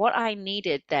 okay, what I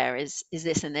needed there is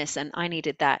this and this, and I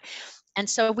needed that. And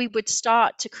so we would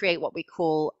start to create what we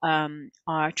call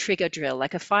our trigger drill,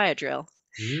 like a fire drill.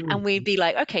 And we'd be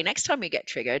like, okay, next time we get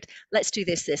triggered, let's do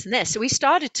this, this, and this. So we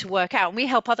started to work out, and we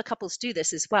help other couples do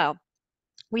this as well.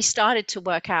 We started to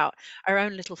work out our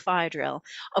own little fire drill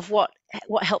of what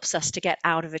helps us to get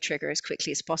out of a trigger as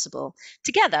quickly as possible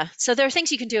together. So there are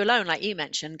things you can do alone, like you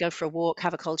mentioned, go for a walk,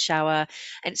 have a cold shower,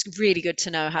 and it's really good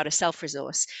to know how to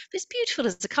self-resource. But it's beautiful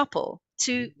as a couple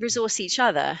to resource each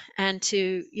other and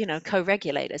to, you know,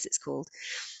 co-regulate, as it's called.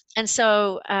 And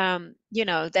so, you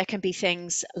know, there can be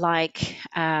things like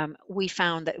we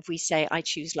found that if we say, I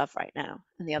choose love right now,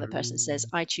 and the other person says,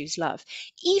 I choose love,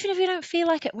 even if we don't feel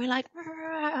like it, we're like,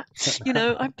 you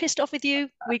know, I'm pissed off with you.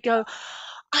 We go,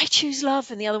 I choose love.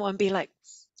 And the other one be like,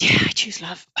 yeah, I choose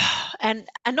love. And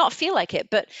not feel like it,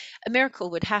 but a miracle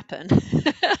would happen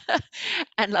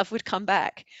and love would come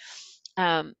back.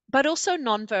 But also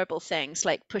nonverbal things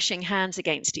like pushing hands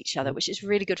against each other, which is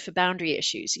really good for boundary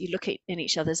issues. You look in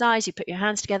each other's eyes, you put your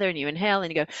hands together and you inhale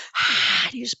and you go,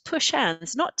 and you just push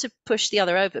hands, not to push the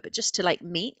other over, but just to like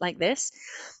meet like this.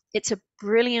 It's a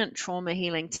brilliant trauma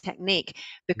healing technique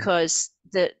because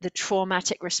the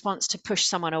traumatic response to push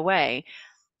someone away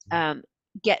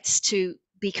gets to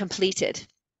be completed,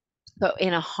 but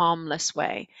in a harmless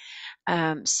way.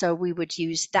 So we would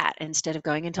use that instead of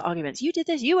going into arguments. You did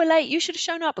this, you were late, you should have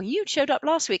shown up, or you showed up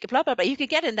last week, blah, blah, blah. You could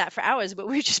get in that for hours, but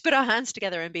we just put our hands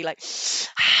together and be like,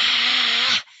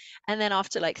 ah. And then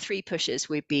after like 3 pushes,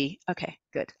 we'd be, okay,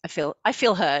 good. I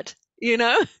feel heard, you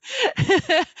know,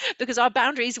 because our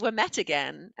boundaries were met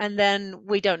again. And then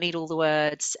we don't need all the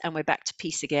words and we're back to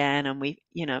peace again. And we,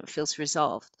 you know, it feels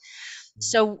resolved.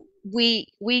 So we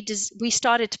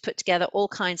started to put together all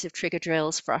kinds of trigger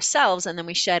drills for ourselves, and then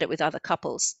we shared it with other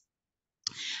couples.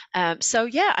 So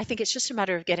yeah, I think it's just a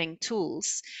matter of getting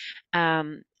tools,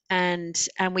 and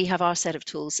we have our set of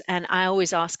tools. And I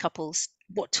always ask couples,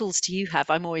 what tools do you have?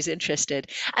 I'm always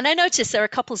interested. And I notice there are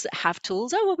couples that have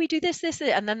tools. Oh, well, we do this,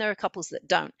 and then there are couples that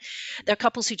don't. There are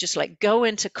couples who just like go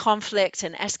into conflict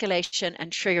and escalation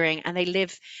and triggering, and they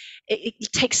live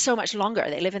it takes so much longer.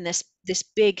 They live in this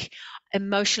big,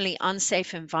 emotionally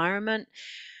unsafe environment,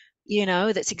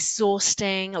 that's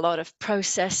exhausting, a lot of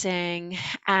processing,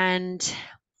 and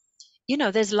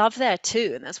there's love there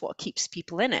too, and that's what keeps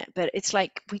people in it. But it's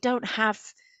like we don't have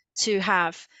to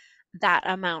have that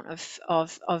amount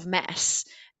of mess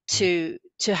to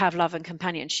have love and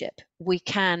companionship. We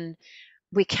can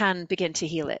begin to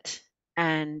heal it,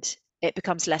 and it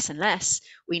becomes less and less.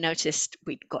 We noticed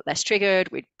we got less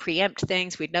triggered, we'd preempt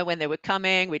things, we'd know when they were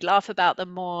coming, we'd laugh about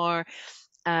them more,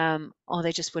 or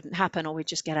they just wouldn't happen, or we'd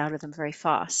just get out of them very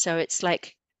fast. So it's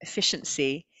like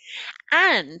efficiency,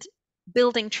 and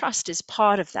building trust is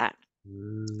part of that.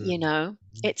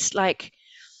 It's like,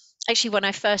 actually, when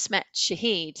I first met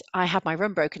Shahid, I had my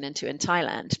room broken into in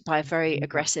Thailand by a very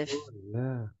aggressive.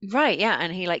 Yeah. Right, yeah,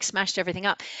 and he like smashed everything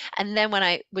up. And then when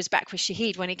I was back with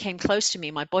Shahid, when he came close to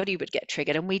me, my body would get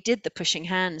triggered, and we did the pushing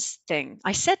hands thing.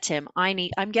 I said to him,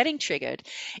 I'm getting triggered.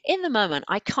 In the moment,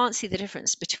 I can't see the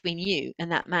difference between you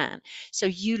and that man. So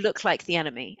you look like the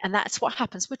enemy. And that's what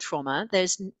happens with trauma.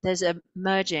 There's a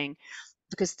merging,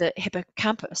 because the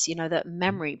hippocampus, that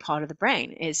memory part of the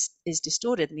brain is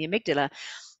distorted in the amygdala.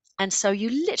 And so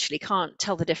you literally can't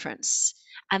tell the difference.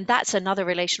 And that's another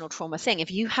relational trauma thing. If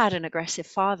you had an aggressive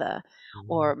father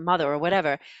or mother or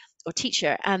whatever, or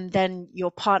teacher, and then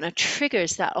your partner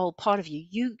triggers that old part of you,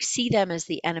 you see them as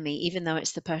the enemy, even though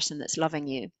it's the person that's loving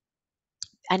you.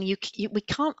 And we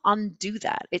can't undo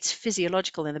that. It's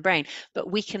physiological in the brain,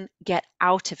 but we can get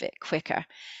out of it quicker.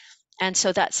 And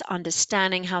so that's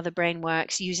understanding how the brain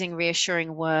works, using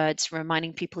reassuring words,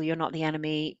 reminding people you're not the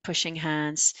enemy, pushing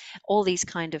hands, all these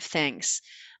kind of things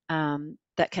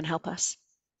that can help us.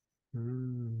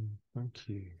 Thank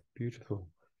you. Beautiful.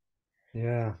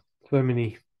 Yeah. So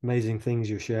many amazing things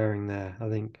you're sharing there. I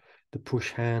think the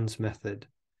push hands method,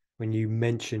 when you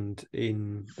mentioned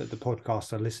in the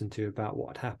podcast I listened to about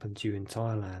what happened to you in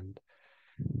Thailand,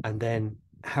 and then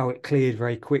how it cleared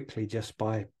very quickly just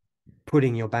by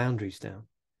putting your boundaries down.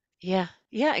 Yeah,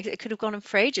 it could have gone on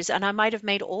for ages, and I might have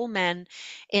made all men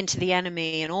into the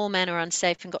enemy, and all men are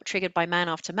unsafe, and got triggered by man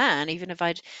after man, even if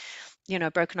I'd,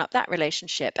 broken up that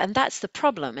relationship. And that's the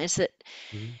problem, is that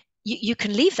you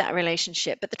can leave that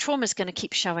relationship, but the trauma is going to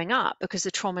keep showing up because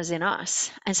the trauma is in us.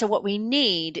 And so what we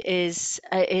need is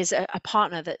a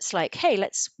partner that's like, hey,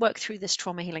 let's work through this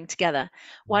trauma healing together.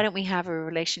 Why don't we have a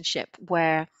relationship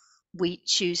where we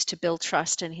choose to build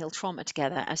trust and heal trauma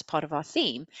together as part of our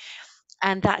theme?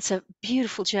 And that's a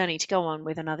beautiful journey to go on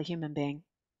with another human being.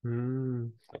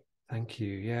 Thank you.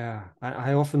 Yeah.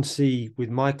 I often see with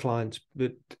my clients,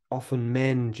 but often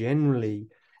men generally,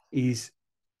 is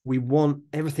we want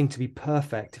everything to be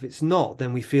perfect. If it's not,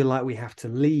 then we feel like we have to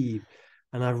leave.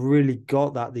 And I've really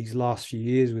got that these last few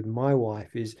years with my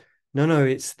wife is no,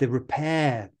 it's the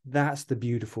repair. That's the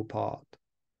beautiful part.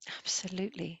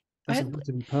 Absolutely. Doesn't have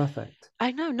to be perfect.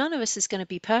 I know none of us is going to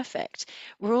be perfect.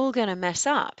 We're all going to mess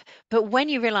up. But when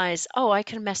you realize, oh, I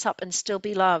can mess up and still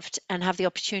be loved and have the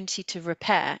opportunity to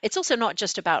repair, it's also not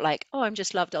just about like, oh, I'm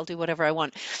just loved, I'll do whatever I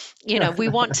want. We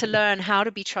want to learn how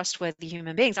to be trustworthy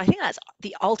human beings. I think that's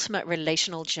the ultimate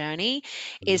relational journey,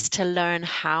 is to learn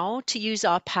how to use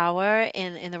our power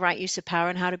in the right use of power,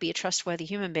 and how to be a trustworthy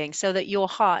human being, so that your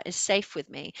heart is safe with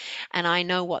me. And I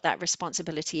know what that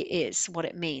responsibility is, what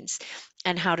it means,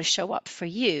 and how to show up for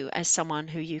you as someone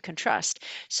who you can trust.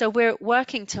 So we're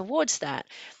working towards that.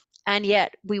 And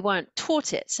yet we weren't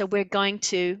taught it. So we are going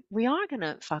to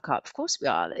fuck up. Of course we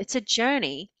are. It's a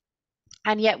journey.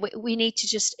 And yet we need to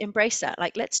just embrace that.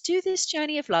 Like, let's do this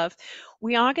journey of love.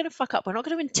 We are going to fuck up. We're not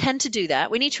going to intend to do that.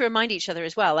 We need to remind each other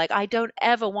as well. Like, I don't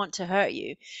ever want to hurt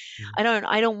you. I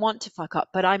don't want to fuck up,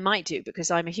 but I might do, because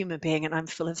I'm a human being and I'm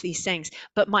full of these things.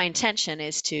 But my intention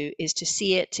is to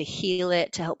see it, to heal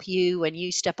it, to help you when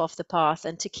you step off the path,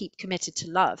 and to keep committed to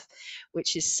love,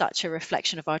 which is such a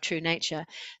reflection of our true nature,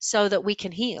 so that we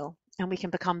can heal and we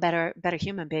can become better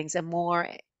human beings, and more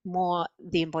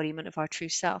the embodiment of our true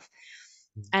self.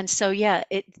 And so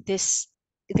this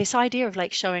idea of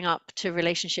like showing up to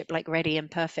relationship like ready and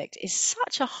perfect is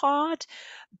such a hard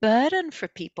burden for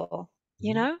people.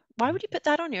 Why would you put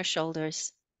that on your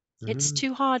shoulders? It's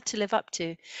too hard to live up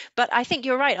to. But I think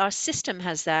you're right, our system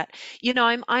has that.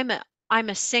 I'm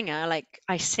a singer, like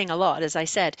I sing a lot, as I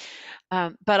said,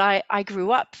 but I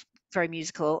grew up very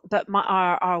musical, but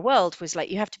our world was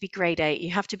like, you have to be grade A,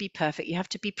 you have to be perfect, you have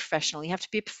to be professional, you have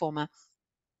to be a performer.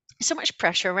 So much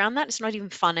pressure around that. It's not even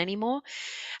fun anymore.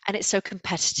 And it's so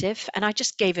competitive. And I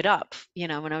just gave it up,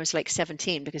 when I was like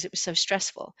 17 because it was so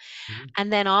stressful. Mhm.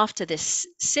 And then after this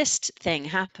cyst thing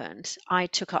happened, I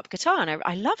took up guitar and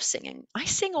I love singing. I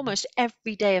sing almost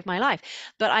every day of my life.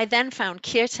 But I then found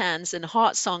kirtans and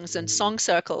heart songs and Mm, song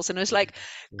circles. And it was mm, like,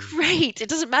 mm, great. It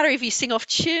doesn't matter if you sing off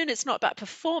tune. It's not about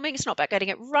performing. It's not about getting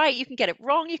it right. You can get it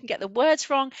wrong. You can get the words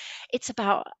wrong. It's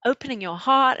about opening your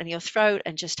heart and your throat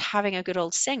and just having a good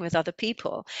old sing with other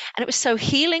people. And it was so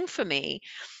healing for me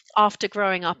after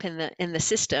growing up in the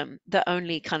system that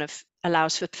only kind of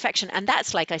allows for perfection. And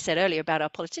that's, like I said earlier, about our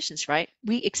politicians, right?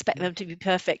 We expect mm, them to be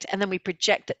perfect, and then we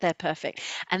project that they're perfect,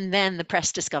 and then the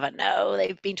press discover, no,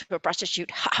 they've been to a prostitute,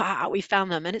 ha ha, we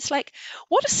found them. And it's like,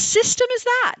 what a system is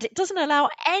that? It doesn't allow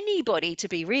anybody to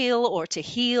be real or to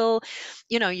heal.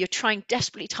 You're trying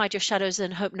desperately to hide your shadows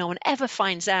and hope no one ever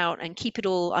finds out and keep it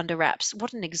all under wraps.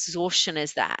 What an exhaustion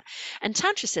is that? And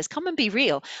Tantra says, come and be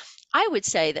real. I would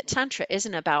say that Tantra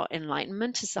isn't about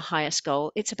enlightenment as the highest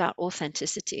goal. It's about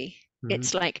authenticity. mm,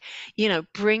 It's like,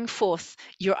 bring forth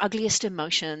your ugliest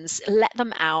emotions, let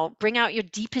them out, bring out your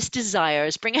deepest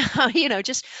desires, bring out,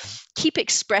 just keep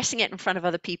expressing it in front of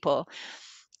other people,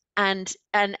 and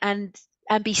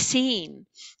be seen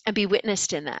and be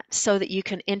witnessed in that, so that you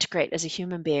can integrate as a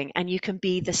human being, and you can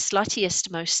be the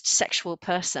sluttiest, most sexual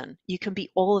person. You can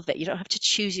be all of it. You don't have to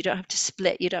choose. You don't have to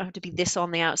split. You don't have to be this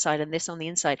on the outside and this on the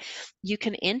inside. You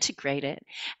can integrate it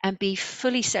and be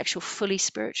fully sexual, fully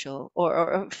spiritual,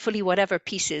 or fully whatever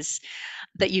pieces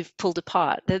that you've pulled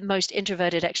apart. The most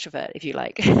introverted extrovert, if you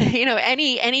like.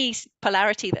 Any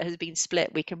polarity that has been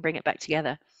split, we can bring it back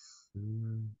together.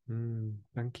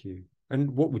 Thank you.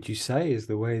 And what would you say is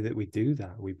the way that we do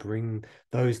that? We bring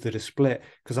those that are split,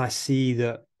 because I see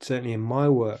that certainly in my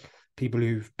work, people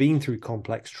who've been through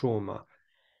complex trauma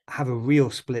have a real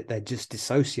split. They're just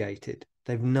dissociated.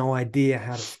 They've no idea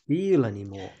how to feel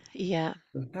anymore. Yeah.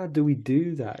 So how do we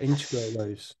do that? Integrate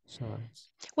those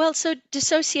sides. Well, so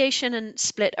dissociation and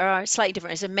split are slightly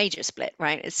different. It's a major split,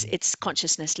 right? It's Mm,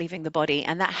 consciousness leaving the body,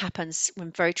 and that happens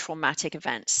when very traumatic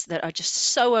events that are just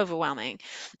so overwhelming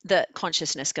that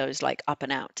consciousness goes like up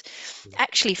and out. mm,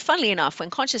 Actually, funnily enough,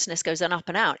 when consciousness goes on up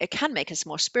and out, it can make us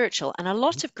more spiritual. And a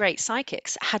lot of great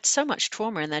psychics had so much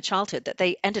trauma in their childhood that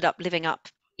they ended up living up,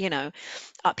 you know,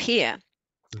 up here.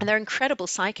 And mm, they're incredible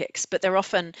psychics, but they're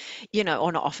often,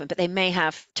 or not often, but they may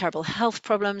have terrible health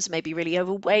problems, maybe really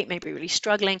overweight, maybe really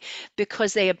struggling,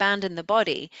 because they abandon the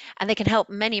body. And they can help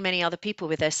many, many other people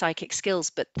with their psychic skills,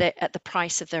 but they're at the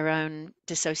price of their own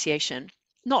dissociation.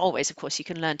 Not always, of course. You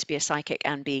can learn to be a psychic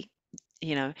and be,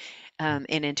 you know, mm,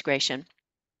 in integration.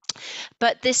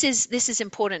 But this is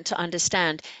important to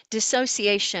understand.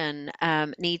 Dissociation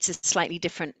needs a slightly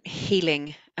different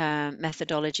healing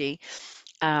methodology.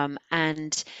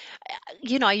 And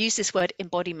I use this word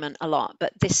embodiment a lot,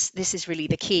 but this is really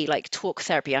the key, like talk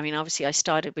therapy. I mean, obviously I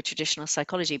started with traditional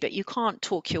psychology, but you can't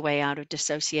talk your way out of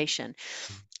dissociation.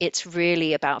 It's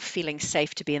really about feeling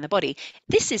safe to be in the body.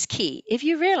 This is key. If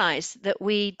you realize that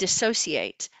we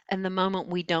dissociate and the moment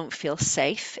we don't feel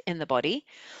safe in the body,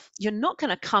 you're not going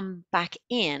to come back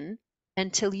in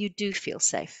until you do feel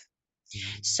safe.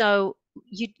 mm, So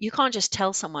you can't just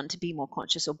tell someone to be more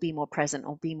conscious or be more present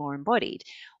or be more embodied.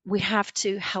 We have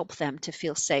to help them to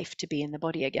feel safe to be in the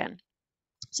body again.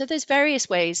 So there's various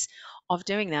ways of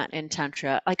doing that in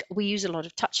Tantra. Like we use a lot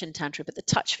of touch in Tantra, but the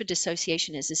touch for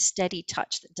dissociation is a steady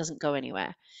touch that doesn't go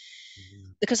anywhere.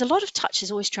 mm, Because a lot of touch is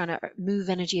always trying to move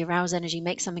energy, arouse energy,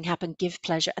 make something happen, give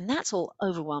pleasure. And that's all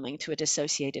overwhelming to a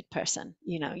dissociated person.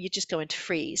 You just go into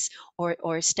freeze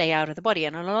or stay out of the body.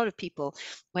 And a lot of people,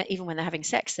 even when they're having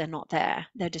sex, they're not there.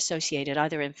 They're dissociated,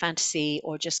 either in fantasy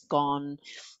or just gone.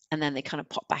 And then they kind of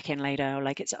pop back in later, or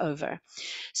like it's over.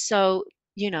 So,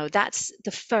 that's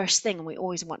the first thing we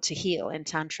always want to heal in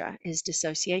Tantra is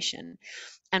dissociation.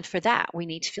 And for that, we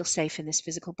need to feel safe in this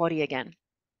physical body again.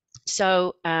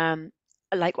 So,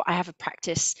 like I have a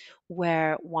practice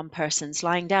where one person's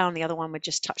lying down, the other one would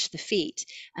just touch the feet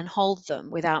and hold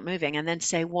them without moving, and then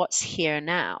say, "What's here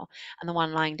now?" And the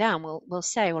one lying down will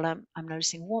say, "Well, I'm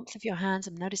noticing warmth of your hands.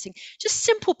 I'm noticing." Just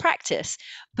simple practice,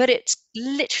 but it's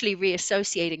literally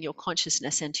reassociating your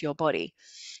consciousness into your body,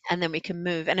 and then we can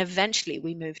move. And eventually,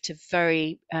 we move to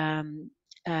very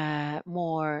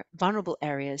more vulnerable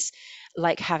areas,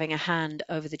 like having a hand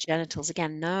over the genitals.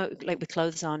 Again, no, like with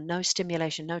clothes on, no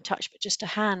stimulation, no touch, but just a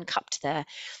hand cupped there.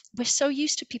 We're so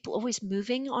used to people always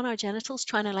moving on our genitals,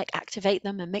 trying to like activate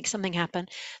them and make something happen,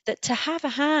 that to have a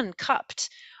hand cupped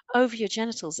over your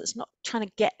genitals that's not trying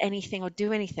to get anything or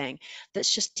do anything,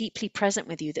 that's just deeply present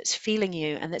with you, that's feeling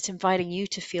you, and that's inviting you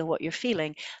to feel what you're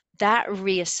feeling, that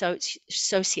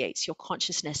reassociates your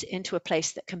consciousness into a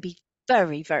place that can be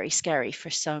very, very scary for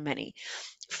so many.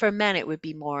 For men, it would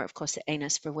be more, of course, the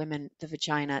anus. For women, the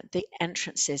vagina, the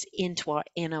entrances into our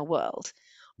inner world,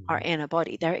 our Mhm. inner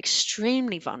body. They're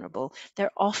extremely vulnerable.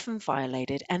 They're often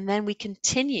violated. And then we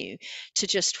continue to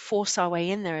just force our way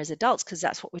in there as adults because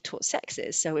that's what we're taught sex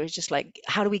is. So it was just like,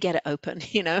 how do we get it open?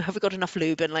 Have we got enough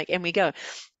lube? And and we go.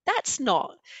 That's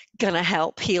not going to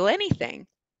help heal anything.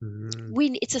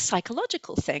 Mhm. It's a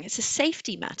psychological thing. It's a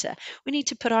safety matter. We need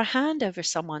to put our hand over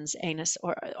someone's anus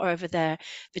or over their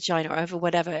vagina or over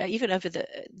whatever, even over the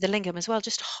lingam as well.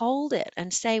 Just hold it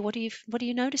and say, what are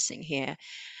you noticing here?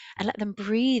 And let them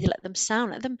breathe, let them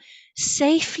sound, let them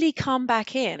safely come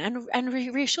back in and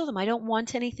reassure them, I don't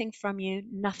want anything from you.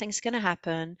 Nothing's going to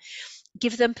happen.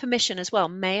 Give them permission as well.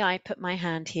 May I put my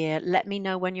hand here? Let me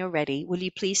know when you're ready. Will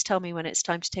you please tell me when it's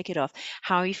time to take it off?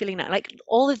 How are you feeling now? Like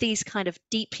all of these kind of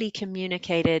deeply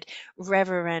communicated,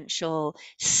 reverential,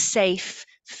 safe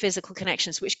physical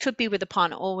connections, which could be with a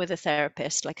partner or with a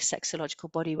therapist, like a sexological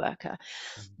body worker.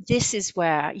 This is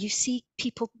where you see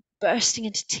people bursting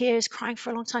into tears, crying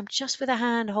for a long time, just with a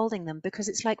hand holding them, because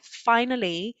it's like,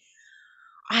 finally,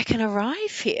 I can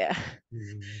arrive here.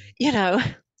 Mhm. You know,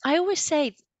 I always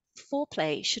say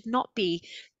foreplay should not be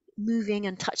moving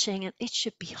and touching, and it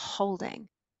should be holding.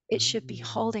 It should be Mhm.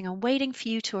 holding and waiting for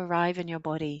you to arrive in your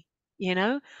body, you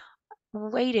know,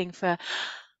 waiting for,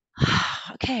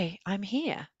 okay, I'm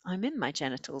here. I'm in my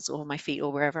genitals or my feet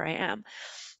or wherever I am.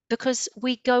 Because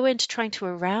we go into trying to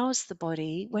arouse the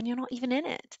body when you're not even in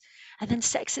it. And then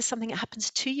sex is something that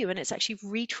happens to you and it's actually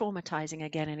re traumatizing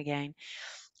again and again.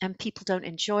 And people don't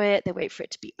enjoy it. They wait for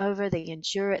it to be over. They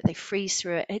endure it. They freeze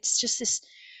through it. It's just this,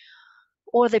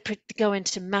 or they go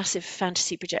into massive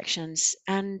fantasy projections.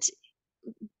 And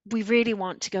we really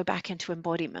want to go back into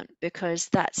embodiment because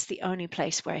that's the only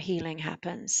place where healing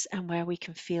happens and where we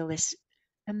can feel this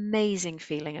amazing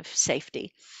feeling of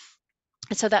safety.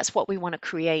 And so that's what we want to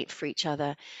create for each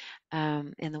other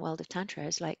in the world of Tantra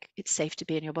is like, it's safe to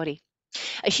be in your body.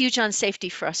 A huge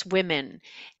unsafety for us women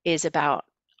is about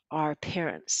our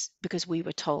appearance because we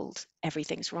were told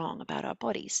everything's wrong about our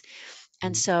bodies.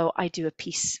 And Mhm. so I do a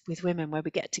piece with women where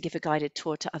we get to give a guided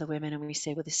tour to other women and we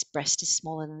say, well, this breast is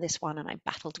smaller than this one and I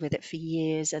battled with it for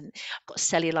years and I've got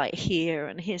cellulite here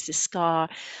and here's this scar.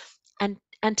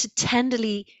 And to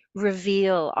tenderly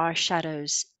reveal our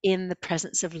shadows in the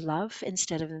presence of love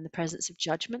instead of in the presence of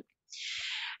judgment,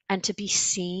 and to be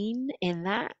seen in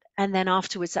that. And then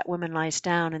afterwards, that woman lies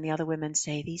down, and the other women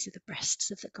say, these are the breasts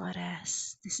of the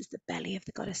goddess. This is the belly of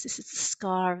the goddess. This is the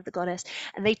scar of the goddess.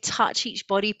 And they touch each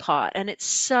body part. And it's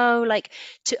so like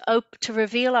to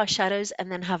reveal our shadows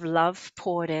and then have love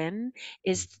poured in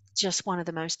is just one of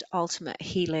the most ultimate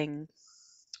healing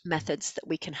methods that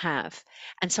we can have.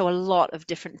 And so a lot of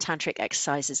different tantric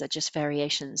exercises are just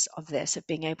variations of this, of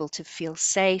being able to feel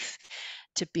safe,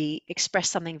 to be express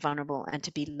something vulnerable and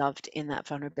to be loved in that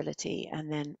vulnerability.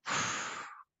 And then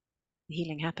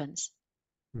healing happens.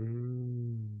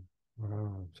 Mm.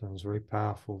 Wow, sounds very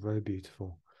powerful, very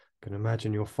beautiful. Can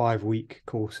imagine your 5-week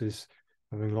courses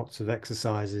having lots of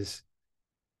exercises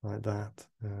like that.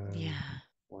 Yeah.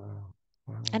 Wow,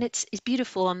 And wow. it's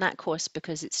beautiful on that course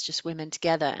because it's just women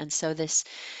together. And so there's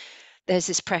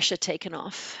this pressure taken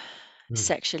off Mm.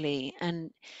 sexually.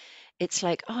 And it's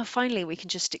like, oh, finally we can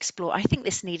just explore. I think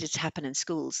this needed to happen in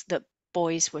schools, that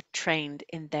boys were trained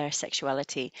in their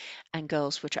sexuality and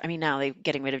girls were I mean, now they're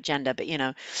getting rid of gender, but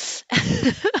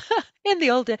in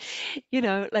the older,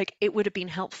 like it would have been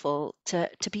helpful to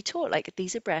be taught like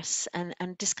these are breasts,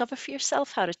 and discover for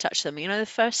yourself how to touch them. The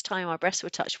first time our breasts were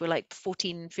touched were like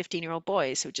 14, 15-year-old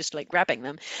boys who were just like grabbing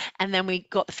them, and then we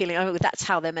got the feeling, oh, that's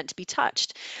how they're meant to be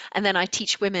touched. And then I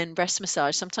teach women breast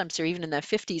massage. Sometimes they're even in their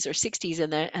 50s or 60s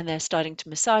and they're starting to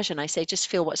massage, and I say, just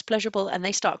feel what's pleasurable, and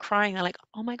they start crying. They're like,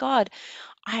 oh my God,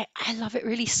 I love it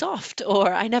really soft,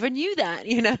 or I never knew that.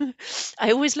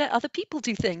 I always let other people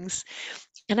do things,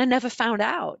 and I never found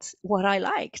out what I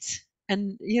liked.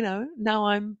 And now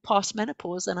I'm past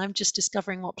menopause and I'm just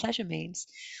discovering what pleasure means.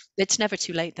 It's never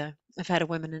too late though. I've had a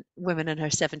woman in her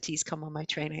 70s come on my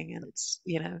training, and it's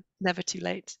never too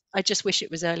late. I just wish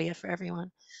it was earlier for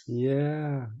everyone.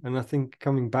 Yeah, and I think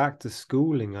coming back to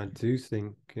schooling, I do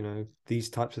think, these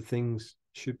types of things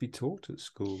should be taught at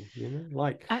school,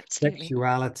 like Absolutely.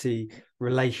 sexuality,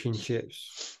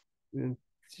 relationships, and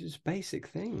just basic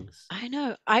things. I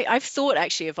know. I've thought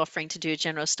actually of offering to do a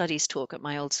general studies talk at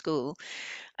my old school.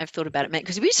 I've thought about it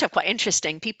because we used to have quite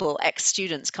interesting people,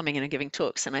 ex-students coming in and giving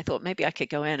talks, and I thought maybe I could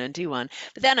go in and do one.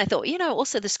 But then I thought,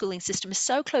 also the schooling system is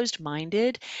so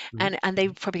closed-minded, Mhm. and they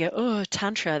would probably go, oh,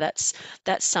 tantra, that's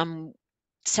some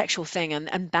sexual thing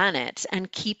and ban it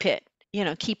and keep it,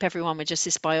 keep everyone with just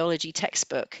this biology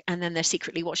textbook, and then they're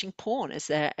secretly watching porn as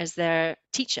their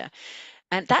teacher.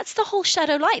 And that's the whole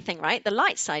shadow light thing, right? The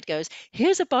light side goes,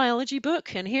 here's a biology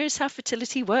book and here's how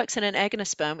fertility works in an egg and a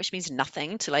sperm, which means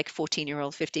nothing to like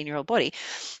 14-year-old, 15-year-old body.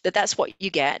 That's what you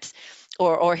get.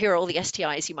 Or here are all the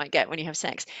STIs you might get when you have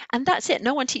sex. And that's it.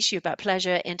 No one teaches you about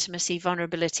pleasure, intimacy,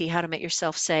 vulnerability, how to make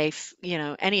yourself safe,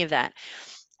 any of that.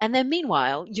 And then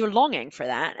meanwhile, you're longing for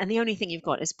that. And the only thing you've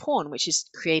got is porn, which is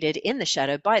created in the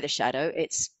shadow by the shadow.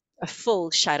 It's a full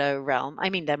shadow realm.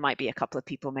 I mean, there might be a couple of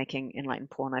people making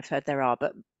enlightened porn. I've heard there are,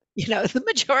 but the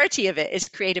majority of it is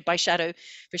created by shadow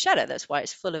for shadow. That's why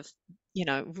it's full of,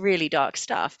 really dark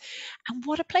stuff. And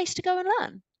what a place to go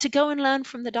and learn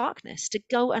from the darkness, to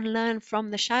go and learn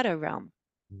from the shadow realm,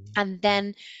 and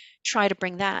then try to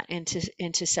bring that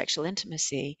into sexual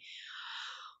intimacy.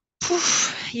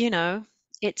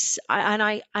 It's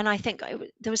I think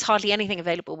there was hardly anything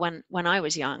available when I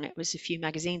was young. It was a few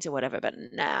magazines or whatever, but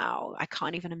now I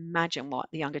can't even imagine what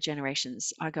the younger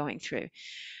generations are going through.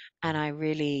 And I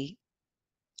really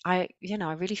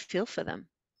feel for them.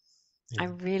 I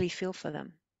Yeah. really feel for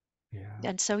them. Yeah.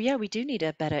 And so we do need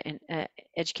a better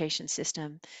education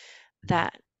system Mm.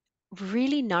 that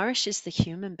really nourishes the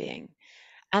human being,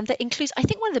 and that includes, I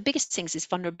think one of the biggest things is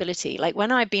vulnerability. Like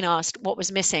when I've been asked what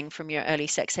was missing from your early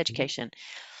sex education,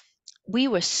 we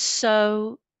were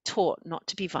so taught not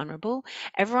to be vulnerable.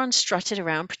 Everyone strutted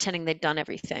around pretending they'd done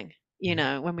everything.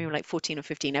 When we were like 14 or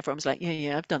 15, everyone was like,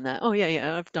 yeah, I've done that. Oh,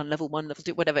 yeah, I've done level 1, level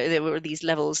 2, whatever. There were these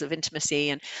levels of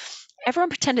intimacy, and everyone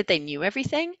pretended they knew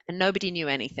everything, and nobody knew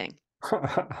anything.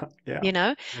 Yeah. you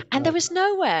know That's and there right. was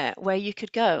nowhere where you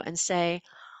could go and say,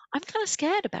 I'm kind of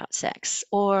scared about sex,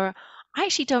 or I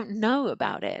actually don't know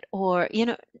about it, or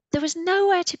there was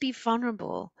nowhere to be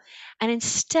vulnerable. And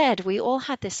instead we all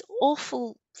had this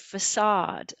awful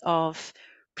facade of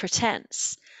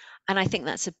pretense. And I think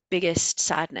that's the biggest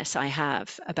sadness I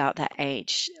have about that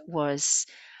age, was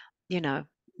you know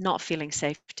not feeling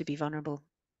safe to be vulnerable.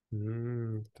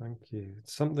 Thank you.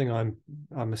 It's something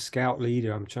I'm a scout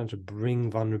leader. I'm trying to bring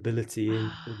vulnerability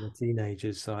in with the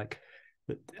teenagers. Like,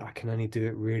 but I can only do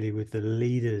it really with the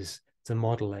leaders to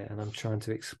model it, and I'm trying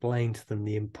to explain to them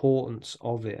the importance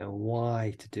of it and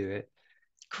why to do it.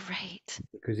 Great.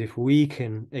 Because if we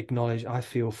can acknowledge, I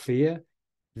feel fear,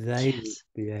 they will Yes,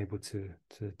 be able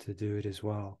to do it as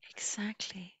well.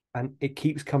 exactly. And it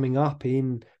keeps coming up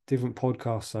in different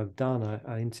podcasts I've done.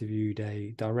 I interviewed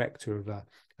a director of a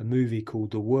movie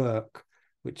called The Work,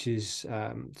 which is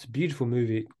it's a beautiful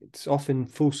movie. It's off in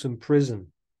Folsom Prison.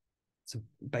 It's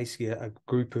basically a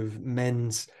group of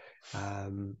men's,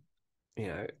 um, you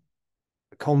know,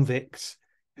 convicts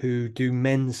who do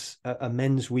a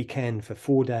men's weekend for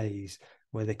 4 days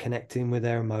where they're connecting with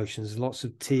their emotions. Lots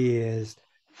of tears,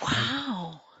 and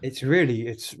Wow. it's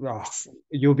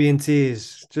you'll be in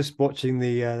tears just watching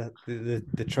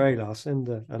the trailer. I'll send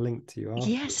a link to you after.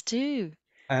 Yes, do.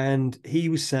 And he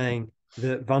was saying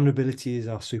that vulnerability is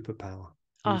our superpower.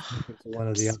 He was Oh, talking to one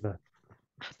of the abs- other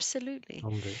absolutely.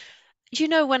 convicts.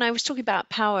 When I was talking about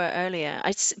power earlier,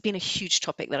 it's been a huge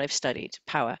topic that I've studied,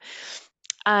 power.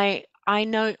 I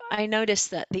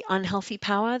noticed that the unhealthy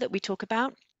power that we talk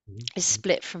about is Mhm.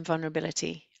 split from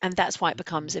vulnerability, and that's why it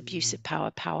becomes abusive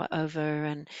power, power over,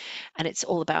 and it's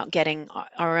all about getting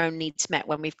our own needs met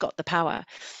when we've got the power.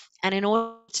 And in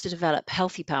order to develop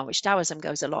healthy power, which Taoism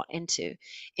goes a lot into,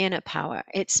 inner power,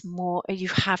 it's more, you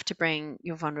have to bring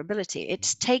your vulnerability. It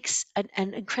takes an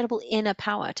incredible inner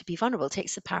power to be vulnerable. It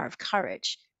takes the power of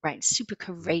courage, right? Super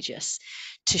courageous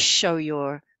to show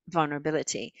your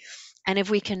vulnerability. And if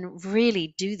we can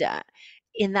really do that,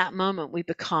 in that moment, we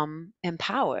become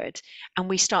empowered and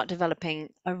we start developing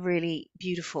a really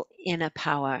beautiful inner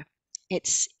power.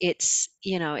 It's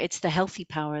the healthy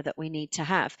power that we need to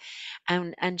have,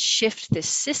 and shift this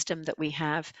system that we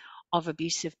have of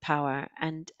abusive power,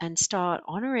 and start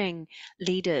honoring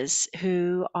leaders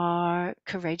who are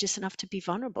courageous enough to be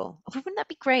vulnerable. Wouldn't that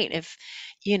be great if,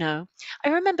 you know, I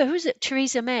remember, who's it,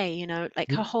 Theresa May,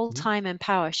 like her whole Mhm. time in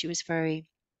power, she was very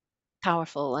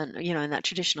powerful and, in that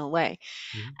traditional way.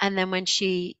 Mhm. And then when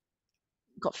she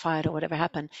got fired or whatever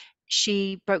happened,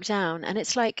 she broke down. And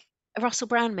it's like Russell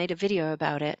Brand made a video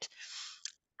about it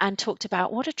and talked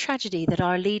about what a tragedy that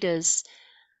our leaders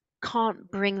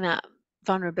can't bring that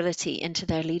vulnerability into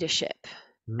their leadership.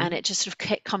 And Mhm. it just sort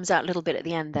of comes out a little bit at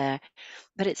the end there.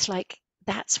 But it's like,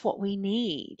 that's what we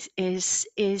need, is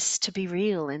to be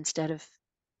real instead of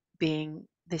being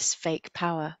this fake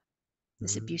power,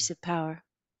 this Mhm. abusive power.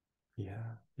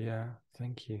 Yeah, yeah,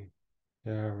 thank you.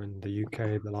 Yeah, in the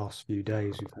UK, the last few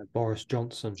days, we've had Boris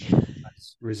Johnson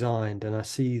resigned, and I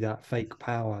see that fake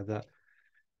power that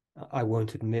I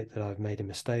won't admit that I've made a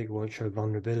mistake, I won't show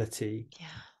vulnerability.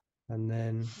 And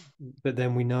then, but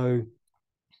then we know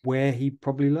where he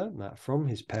probably learned that from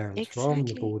his parents, from the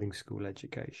Exactly. boarding school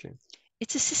education.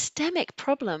 It's a systemic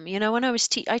problem. When I was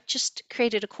I just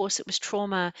created a course that was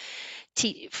trauma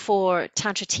for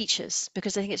Tantra teachers,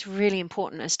 because I think it's really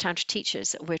important as Tantra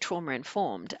teachers that we're trauma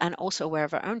informed and also aware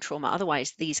of our own trauma.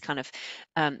 Otherwise, these kind of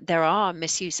there are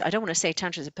misuse. I don't want to say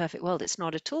Tantra is a perfect world. It's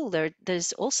not at all.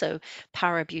 There's also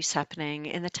power abuse happening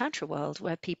in the Tantra world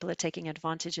where people are taking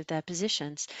advantage of their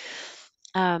positions.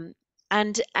 Um,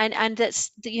 and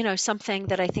that's something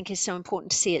that I think is so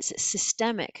important to see. It's a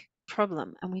systemic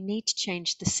problem, and we need to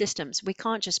change the systems. We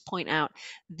can't just point out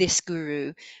this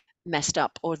guru messed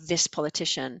up or this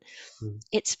politician.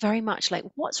 It's very much like,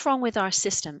 what's wrong with our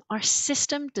system? Our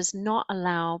system does not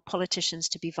allow politicians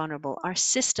to be vulnerable. Our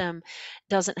system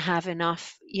doesn't have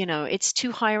enough, it's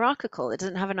too hierarchical. It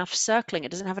doesn't have enough circling.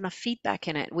 It doesn't have enough feedback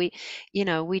in it. We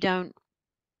don't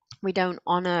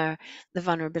honor the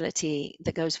vulnerability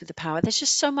that goes with the power. There's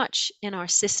just so much in our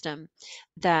system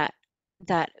that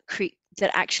that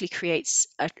actually creates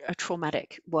a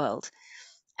traumatic world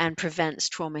and prevents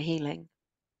trauma healing.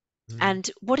 And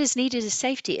what is needed is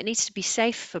safety. It needs to be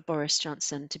safe for Boris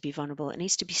Johnson to be vulnerable. It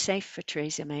needs to be safe for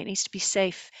Theresa May. It needs to be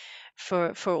safe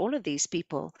for all of these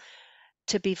people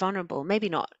to be vulnerable. Maybe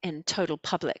not in total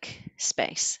public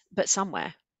space, but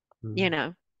somewhere,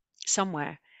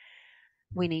 somewhere.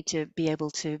 We need to be able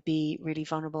to be really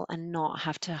vulnerable and not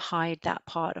have to hide that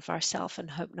part of ourself and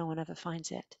hope no one ever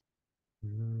finds it.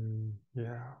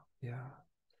 Yeah.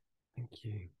 Thank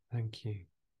you.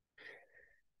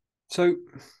 So,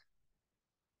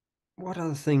 what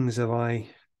other things have I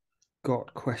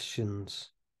got questions?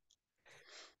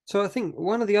 So I think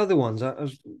one of the other ones,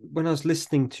 when I was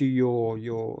listening to your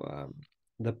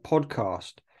the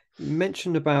podcast, you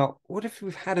mentioned about, what if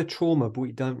we've had a trauma but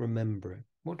we don't remember it?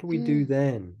 What do we do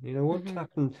then? What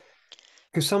happened?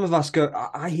 Because some of us go,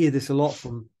 I hear this a lot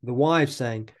from the wives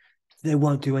saying they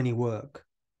won't do any work,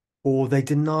 or they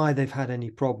deny they've had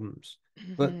any problems.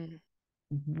 But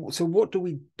so what do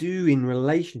we do in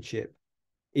relationship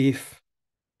if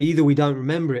either we don't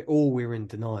remember it or we're in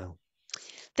denial?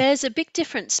 There's a big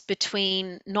difference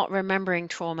between not remembering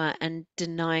trauma and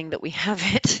denying that we have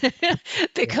it.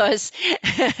 Because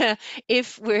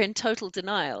if we're in total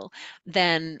denial,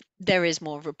 then there is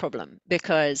more of a problem,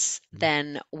 because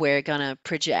then we're going to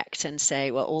project and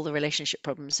say, well, all the relationship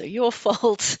problems are your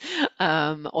fault,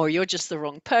 or you're just the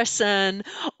wrong person,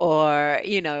 or,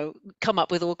 come up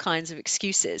with all kinds of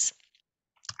excuses.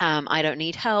 I don't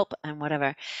need help and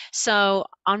whatever. So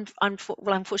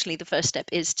unfortunately, the first step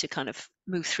is to kind of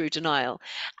move through denial.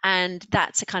 And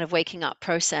that's a kind of waking up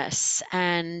process.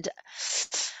 And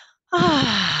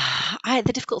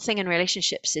the difficult thing in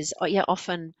relationships is,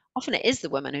 often it is the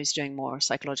woman who's doing more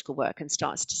psychological work and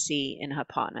starts to see in her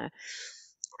partner.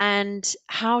 And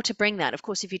how to bring that. Of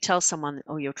course, if you tell someone,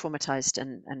 oh, you're traumatized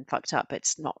and fucked up,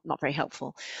 it's not very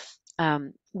helpful.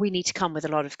 We need to come with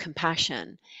a lot of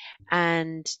compassion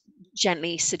and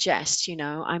gently suggest,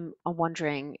 I'm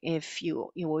wondering if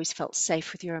you always felt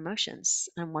safe with your emotions.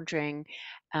 I'm wondering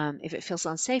if it feels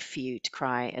unsafe for you to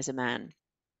cry as a man,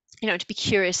 to be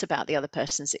curious about the other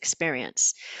person's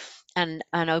experience and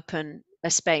open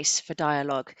a space for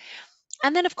dialogue.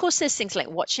 And then, of course, there's things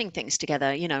like watching things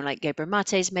together, like Gabriel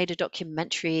Mate's made a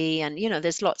documentary, and,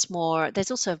 there's lots more. There's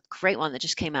also a great one that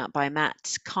just came out by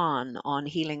Matt Kahn on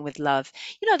healing with love.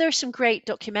 There are some great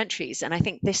documentaries, and I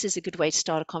think this is a good way to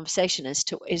start a conversation, is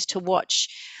to watch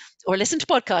or listen to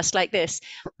podcasts like this,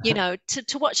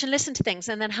 to watch and listen to things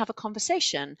and then have a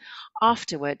conversation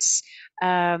afterwards,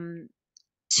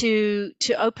 to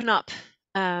open up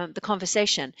the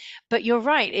conversation. But you're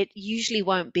right, it usually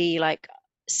won't be like,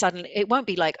 suddenly it won't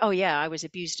be like, oh yeah, I was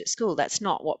abused at school. That's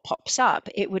not what pops up.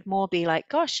 It would more be like,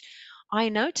 gosh, I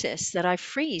notice that I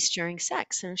freeze during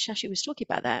sex, and Shashi was talking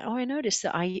about that. Oh, I notice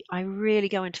that I really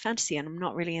go into fantasy and I'm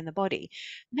not really in the body.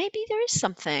 Maybe there is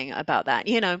something about that.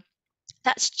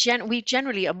 That's we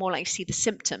generally are more likely to see the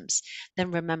symptoms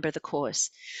than remember the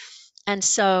cause. And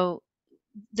so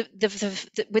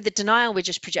with the denial, we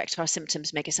just project our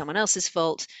symptoms, make it someone else's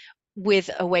fault. With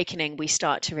awakening, we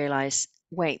start to realize,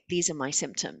 wait, these are my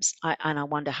symptoms, and I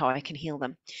wonder how I can heal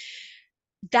them.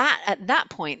 At that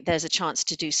point, there's a chance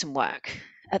to do some work.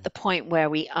 At the point where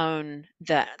we own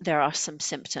that there are some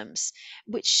symptoms,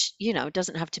 which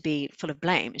doesn't have to be full of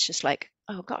blame. It's just like,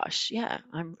 oh gosh, yeah,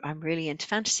 I'm really into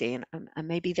fantasy, and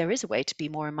maybe there is a way to be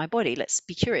more in my body. Let's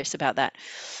be curious about that.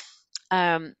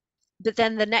 but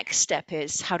then the next step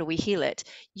is, how do we heal it?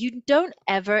 You don't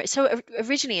ever, so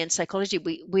originally in psychology,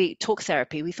 we talk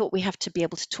therapy, we thought we have to be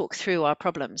able to talk through our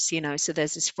problems, so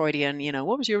there's this Freudian,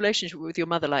 what was your relationship with your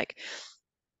mother like?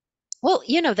 Well,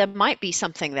 there might be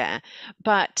something there,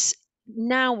 but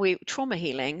now trauma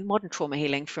healing, modern trauma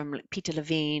healing from Peter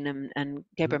Levine and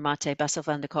Gabriel Mate, Bessel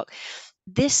van der Kolk,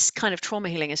 this kind of trauma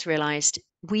healing has realized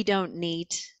we don't need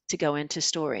to go into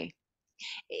story.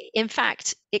 In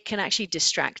fact, it can actually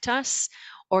distract us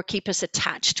or keep us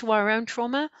attached to our own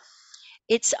trauma.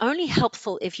 It's only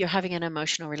helpful if you're having an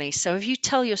emotional release. So if you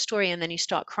tell your story and then you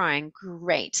start crying,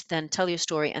 great. Then tell your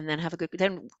story and then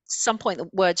then some point the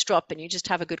words drop and you just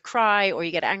have a good cry, or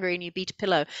you get angry and you beat a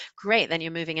pillow. Great, then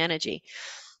you're moving energy.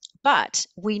 But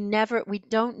we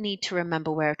don't need to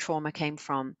remember where trauma came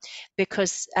from,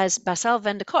 because as Bessel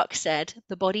van der Kolk said,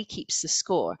 the body keeps the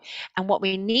score. And what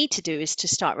we need to do is to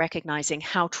start recognizing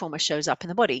how trauma shows up in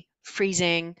the body: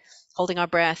 freezing, holding our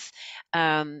breath,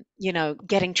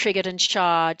 getting triggered and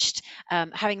charged,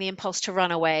 having the impulse to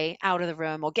run away out of the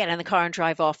room or get in the car and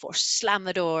drive off or slam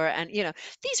the door. And,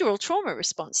 these are all trauma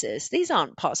responses. These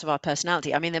aren't parts of our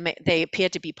personality. I mean, they appear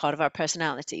to be part of our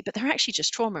personality, but they're actually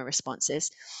just trauma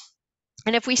responses.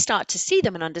 And if we start to see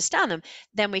them and understand them,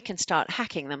 then we can start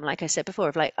hacking them. Like I said before,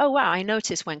 of like, oh, wow, I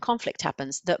notice when conflict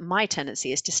happens that my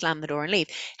tendency is to slam the door and leave.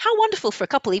 How wonderful for a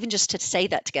couple, even just to say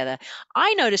that together.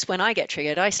 I notice when I get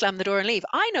triggered, I slam the door and leave.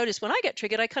 I notice when I get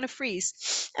triggered, I kind of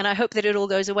freeze. And I hope that it all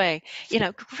goes away.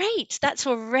 Great. That's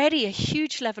already a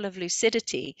huge level of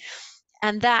lucidity.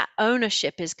 And that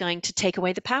ownership is going to take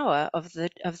away the power of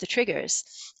the triggers.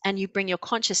 And you bring your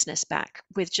consciousness back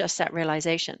with just that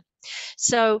realization.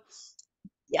 So,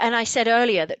 and I said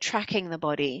earlier that tracking the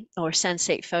body or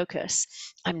sensate focus,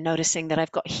 I'm noticing that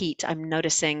I've got heat. I'm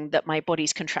noticing that my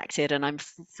body's contracted and I'm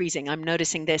freezing. I'm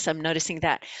noticing this, I'm noticing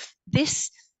that.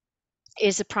 This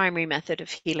is a primary method of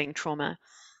healing trauma.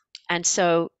 And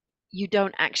so you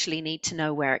don't actually need to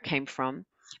know where it came from.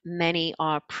 Many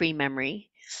are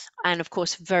pre-memory. And of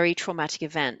course, very traumatic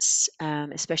events,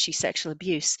 especially sexual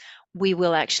abuse, we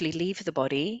will actually leave the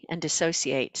body and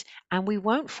dissociate, and we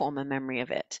won't form a memory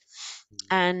of it.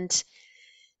 And,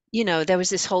 there was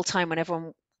this whole time when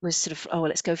everyone was sort of, oh, well,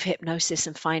 let's go for hypnosis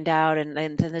and find out. And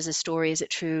then there's a story. Is it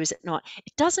true? Is it not?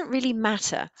 It doesn't really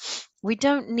matter. We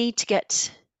don't need to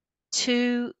get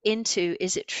too into,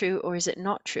 is it true or is it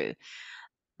not true?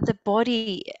 The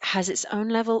body has its own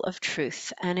level of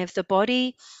truth. And if the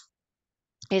body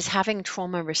is having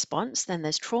trauma response, then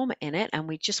there's trauma in it. And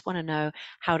we just want to know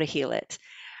how to heal it.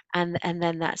 And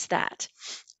then that's that.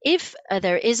 If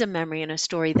there is a memory in a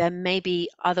story, there may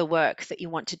be other work that you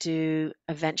want to do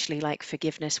eventually, like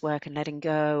forgiveness work and letting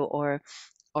go or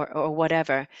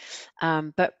whatever.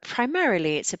 But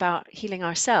primarily it's about healing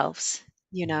ourselves,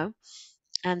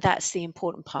 and that's the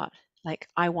important part. Like,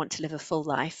 I want to live a full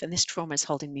life and this trauma is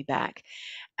holding me back.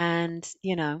 And,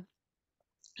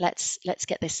 let's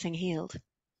get this thing healed.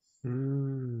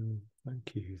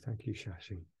 Thank you. Thank you,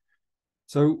 Shashi.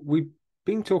 So we've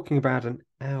been talking about an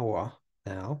hour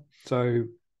now. So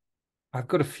I've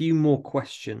got a few more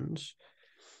questions.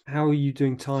 How are you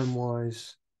doing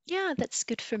time-wise? Yeah, that's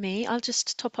good for me. I'll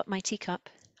just top up my teacup.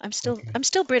 I'm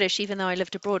still British, even though I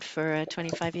lived abroad for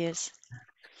 25 years.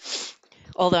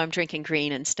 Although I'm drinking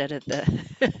green instead of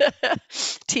the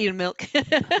tea and milk.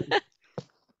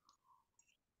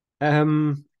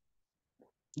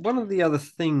 One of the other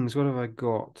things, what have I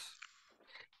got?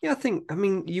 Yeah, I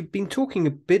mean, you've been talking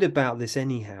a bit about this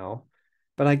anyhow,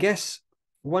 but I guess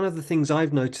one of the things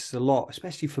I've noticed a lot,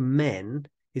 especially for men,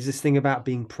 is this thing about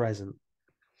being present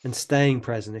and staying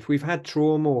present. If we've had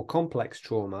trauma or complex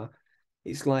trauma,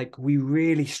 it's like we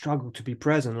really struggle to be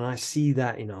present. And I see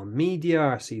that in our media,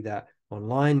 I see that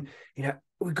online.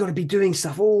 We've got to be doing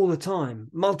stuff all the time,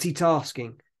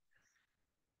 multitasking.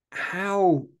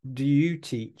 How do you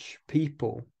teach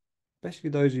people, especially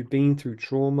those who've been through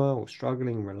trauma or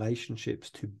struggling in relationships,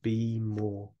 to be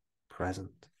more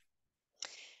present?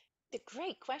 The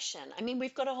great question. I mean,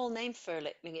 we've got a whole name for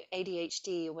it, like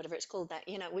ADHD or whatever it's called, that,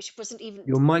 which wasn't even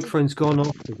Your microphone's gone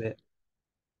off a bit.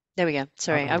 There we go.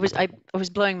 Sorry, I was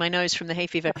blowing my nose from the hay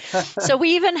fever. Oh. So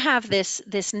we even have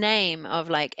this name of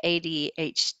like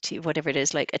ADHD, whatever it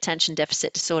is, like attention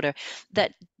deficit disorder,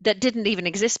 that didn't even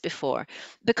exist before,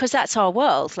 because that's our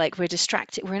world. Like, we're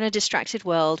distracted. We're in a distracted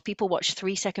world. People watch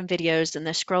 3-second videos and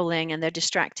they're scrolling and they're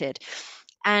distracted,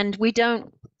 and we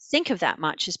don't think of that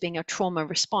much as being a trauma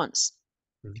response,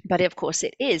 but of course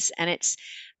it is, and it's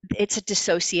a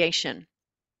dissociation.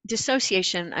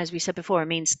 Dissociation, as we said before,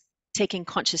 means taking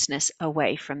consciousness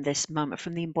away from this moment,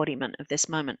 from the embodiment of this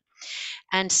moment.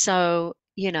 And so,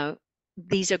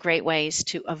 these are great ways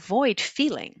to avoid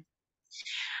feeling.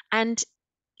 And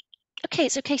okay,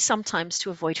 it's okay sometimes to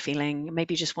avoid feeling.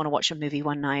 Maybe you just want to watch a movie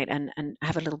one night and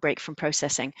have a little break from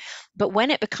processing. But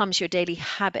when it becomes your daily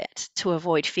habit to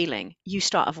avoid feeling, you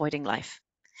start avoiding life.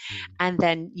 Mm. And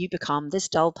then you become this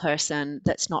dull person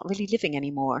that's not really living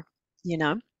anymore, you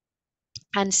know?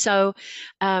 And so,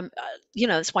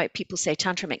 that's why people say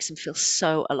Tantra makes them feel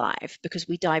so alive, because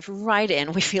we dive right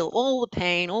in. We feel all the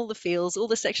pain, all the feels, all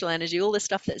the sexual energy, all the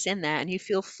stuff that's in there, and you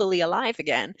feel fully alive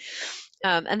again.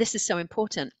 And this is so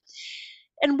important.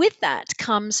 And with that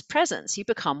comes presence. You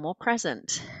become more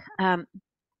present.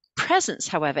 Presence,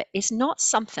 however, is not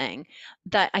something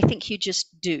that I think you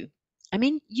just do. I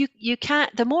mean, you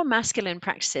can't. The more masculine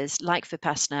practices like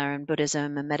Vipassana and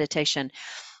Buddhism and meditation,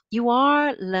 you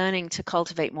are learning to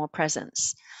cultivate more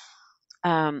presence.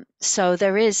 So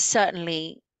there is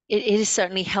certainly, it is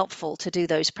certainly helpful to do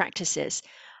those practices.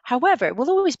 However, it will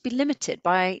always be limited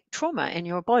by trauma in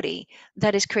your body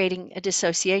that is creating a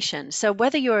dissociation. So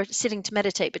whether you're sitting to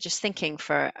meditate but just thinking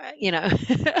for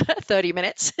 30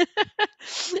 minutes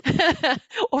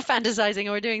or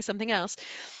fantasizing or doing something else,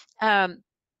 um,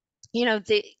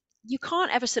 you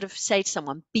can't ever sort of say to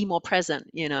someone, be more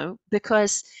present,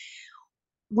 because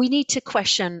we need to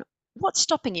question, what's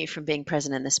stopping you from being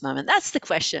present in this moment? That's the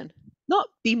question. Not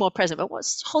be more present, but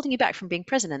what's holding you back from being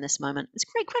present in this moment? It's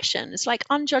a great question. It's like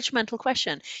unjudgmental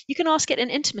question. You can ask it in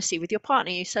intimacy with your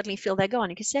partner. You suddenly feel they're gone.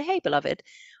 You can say, "Hey, beloved,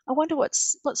 I wonder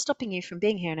what's stopping you from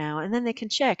being here now." And then they can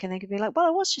check, and they can be like, "Well,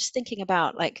 I was just thinking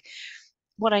about like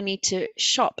what I need to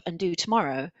shop and do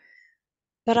tomorrow.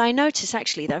 But I notice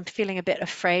actually that I'm feeling a bit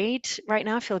afraid right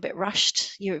now. I feel a bit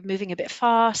rushed. You're moving a bit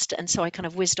fast." And so I kind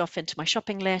of whizzed off into my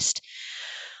shopping list.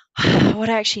 What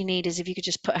I actually need is if you could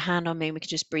just put a hand on me and we could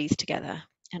just breathe together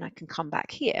and I can come back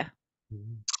here.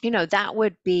 Mm. That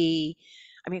would be,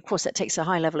 I mean, of course, that takes a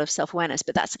high level of self-awareness,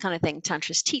 but that's the kind of thing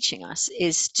Tantra is teaching us,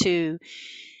 is to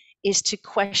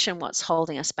question what's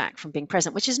holding us back from being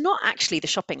present, which is not actually the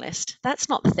shopping list. That's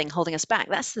not the thing holding us back.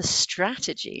 That's the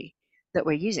strategy that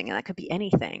we're using, and that could be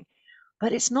anything.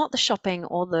 But it's not the shopping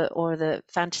or the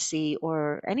fantasy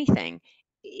or anything.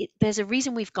 There's a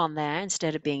reason we've gone there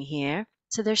instead of being here.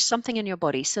 So there's something in your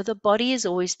body. So the body is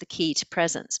always the key to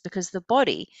presence, because the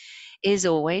body is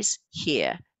always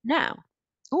here now.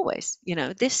 Always.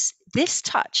 This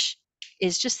touch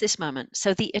is just this moment.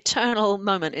 So the eternal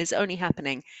moment is only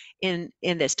happening in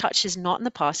this. Touch is not in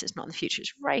the past, it's not in the future.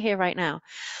 It's right here, right now.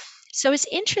 So it's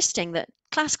interesting that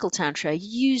classical Tantra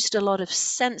used a lot of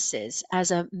senses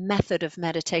as a method of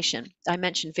meditation. I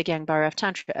mentioned Vigyang Bhairav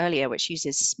Tantra earlier, which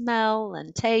uses smell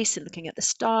and taste and looking at the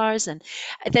stars. And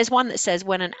there's one that says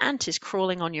when an ant is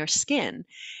crawling on your skin,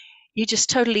 you just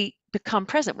totally become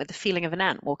present with the feeling of an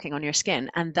ant walking on your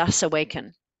skin and thus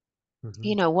awaken.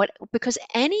 Mm-hmm. Because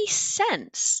any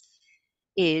sense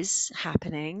is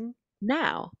happening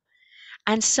now.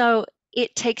 And so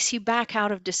it takes you back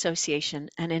out of dissociation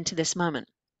and into this moment.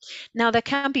 Now, there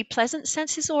can be pleasant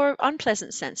senses or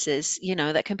unpleasant senses,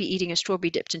 that can be eating a strawberry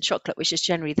dipped in chocolate, which is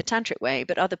generally the tantric way.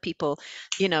 But other people,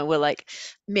 will like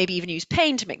maybe even use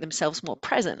pain to make themselves more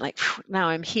present, like now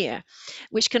I'm here,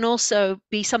 which can also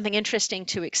be something interesting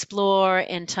to explore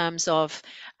in terms of,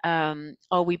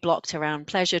 are we blocked around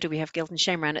pleasure? Do we have guilt and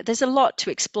shame around it? There's a lot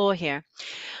to explore here.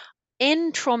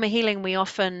 In trauma healing, we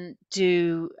often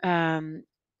do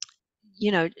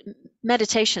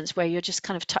meditations where you're just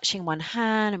kind of touching one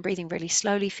hand and breathing really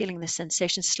slowly, feeling the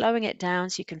sensation, slowing it down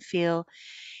so you can feel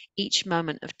each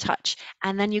moment of touch.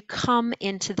 And then you come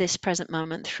into this present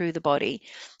moment through the body,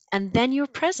 and then you're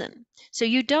present. So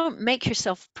you don't make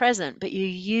yourself present, but you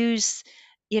use,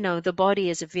 the body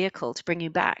as a vehicle to bring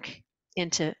you back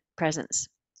into presence.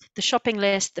 The shopping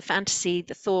list, the fantasy,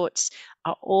 the thoughts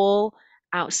are all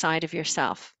outside of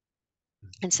yourself.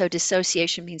 And so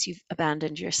dissociation means you've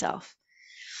abandoned yourself.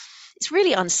 It's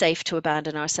really unsafe to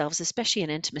abandon ourselves, especially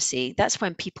in intimacy. That's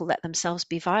when people let themselves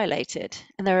be violated.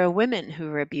 And there are women who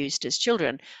are abused as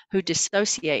children who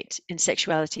dissociate in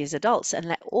sexuality as adults and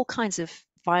let all kinds of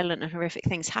violent and horrific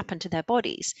things happen to their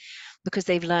bodies because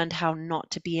they've learned how not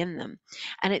to be in them.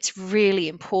 And it's really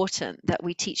important that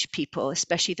we teach people,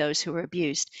 especially those who are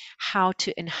abused, how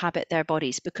to inhabit their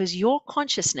bodies, because your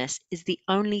consciousness is the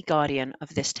only guardian of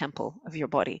this temple of your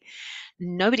body.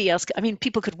 Nobody else, I mean,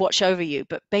 people could watch over you,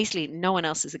 but basically no one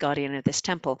else is the guardian of this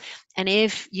temple. And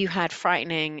if you had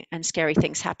frightening and scary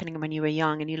things happening when you were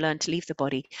young and you learned to leave the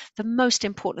body, the most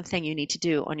important thing you need to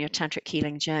do on your tantric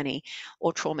healing journey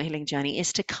or trauma healing journey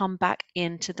is to come back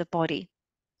into the body.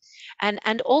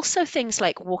 And also things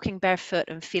like walking barefoot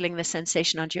and feeling the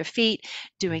sensation under your feet,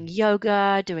 doing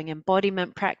yoga, doing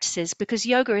embodiment practices, because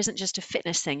yoga isn't just a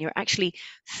fitness thing. You're actually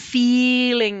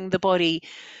feeling the body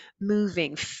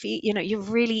moving, you're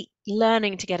really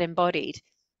learning to get embodied.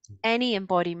 Any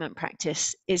embodiment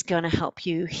practice is going to help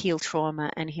you heal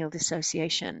trauma and heal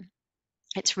dissociation.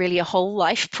 It's really a whole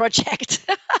life project.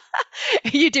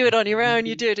 You do it on your own,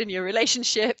 you do it in your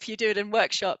relationship, you do it in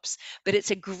workshops, but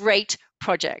it's a great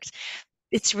project.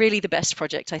 It's really the best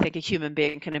project I think a human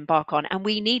being can embark on, and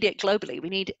we need it globally.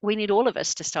 We need all of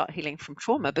us to start healing from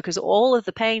trauma, because all of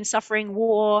the pain, suffering,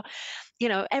 war,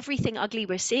 everything ugly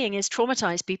we're seeing is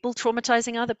traumatized people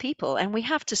traumatizing other people, and we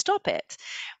have to stop it.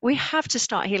 We have to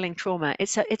start healing trauma.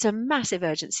 It's a massive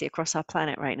urgency across our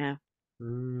planet right now.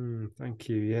 Thank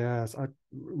you. Yes, I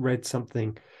read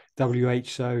something,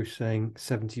 WHO saying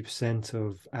 70%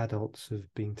 of adults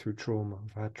have been through trauma,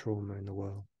 have had trauma in the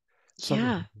world.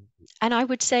 Yeah, Something. and I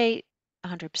would say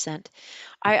 100%.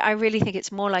 I really think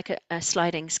it's more like a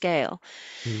sliding scale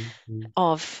Mm-hmm.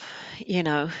 of, you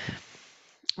know,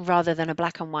 rather than a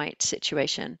black and white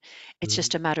situation. It's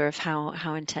just a matter of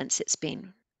how intense it's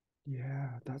been. Yeah,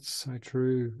 that's so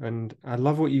true. And I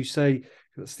love what you say.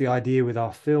 That's the idea with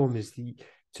our film, is the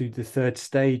third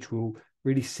stage, we'll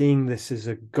really seeing this as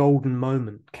a golden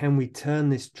moment. Can we turn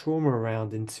this trauma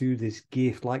around into this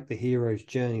gift, like the hero's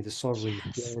journey, the sovereign's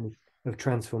Yes. journey of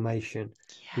transformation?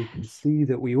 We can Yes. see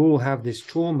that we all have this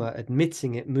trauma,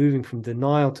 admitting it, moving from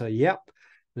denial to, yep,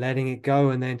 letting it go.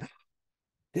 And then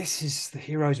this is the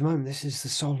hero's moment. This is the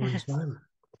sovereign's Yes. moment.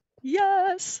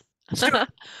 Yes.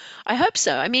 I hope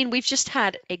so. I mean, we've just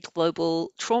had a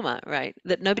global trauma, right?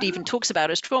 That nobody even talks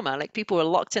about as trauma. Like, people were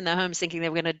locked in their homes thinking they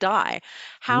were going to die.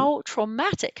 How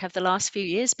traumatic have the last few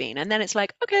years been? And then it's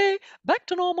like, okay, back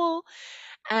to normal.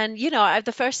 And,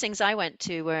 the first things I went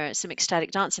to were some ecstatic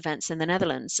dance events in the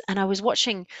Netherlands. And I was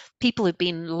watching people who'd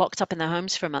been locked up in their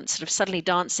homes for months sort of suddenly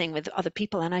dancing with other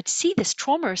people. And I'd see this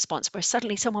trauma response where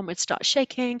suddenly someone would start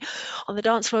shaking on the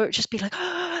dance floor. It'd just be like,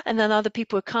 and then other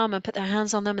people would come and put their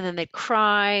hands on them, and then they'd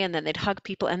cry, and then they'd hug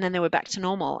people, and then they were back to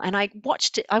normal. And I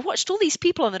watched it. I watched all these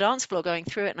people on the dance floor going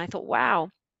through it. And I thought, wow,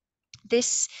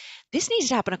 this needs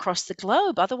to happen across the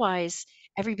globe. Otherwise,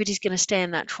 everybody's going to stay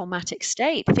in that traumatic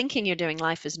state, thinking you're doing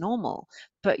life as normal,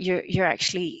 but you're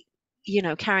actually,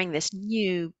 carrying this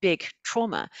new big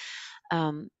trauma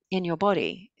in your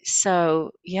body.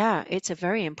 So yeah, it's a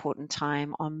very important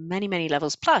time on many, many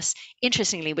levels. Plus,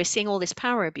 interestingly, we're seeing all this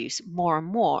power abuse more and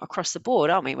more across the board,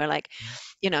 aren't we? We're like,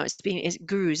 it's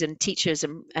gurus and teachers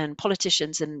and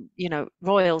politicians and,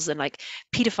 royals and like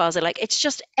pedophiles are like, it's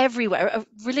just everywhere.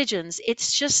 Religions,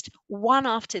 it's just one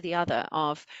after the other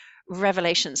of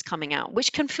revelations coming out,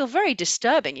 which can feel very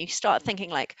disturbing. You start thinking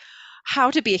like,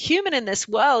 how to be a human in this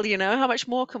world, how much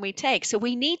more can we take? So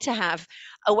we need to have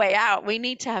a way out. We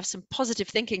need to have some positive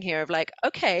thinking here of like,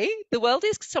 okay, the world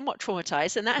is somewhat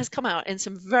traumatized, and that has come out in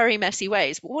some very messy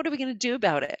ways, but what are we going to do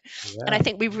about it? And I Yeah.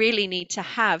 think we really need to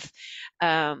have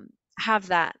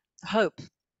that hope,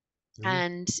 Mm,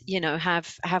 and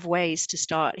have ways to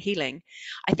start healing.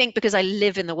 I think because I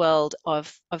live in the world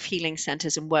of healing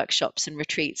centers and workshops and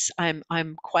retreats,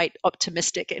 I'm quite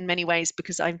optimistic in many ways,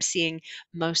 because I'm seeing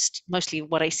mostly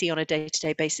what I see on a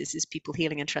day-to-day basis is people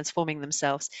healing and transforming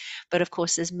themselves. But of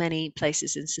course, there's many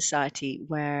places in society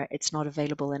where it's not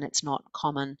available and it's not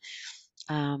common.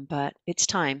 But it's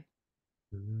time.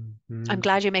 I'm mm,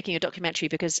 glad you're making a documentary,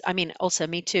 because I mean, also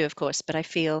me too, of course, but I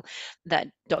feel that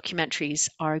documentaries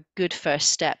are a good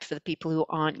first step for the people who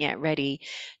aren't yet ready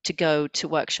to go to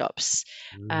workshops.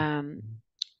 mm, Um,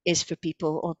 is for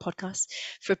people, or podcasts,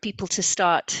 for people to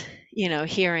start,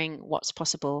 hearing what's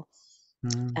possible.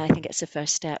 mm, And I think it's the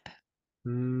first step.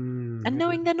 And yeah.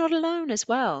 knowing they're not alone as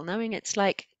well, knowing it's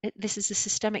like, this is a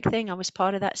systemic thing. I was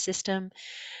part of that system,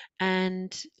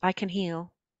 and I can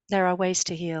heal. There are ways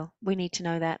to heal. We need to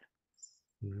know that.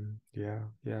 Yeah,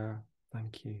 yeah.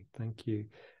 Thank you. Thank you.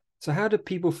 So how do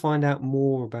people find out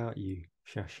more about you,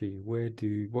 Shashi?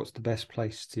 What's the best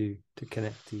place to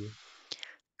connect to you?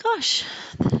 Gosh,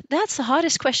 that's the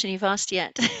hardest question you've asked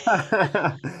yet.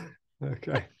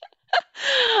 Okay.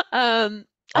 um,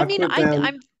 I I mean, put down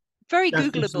I'm very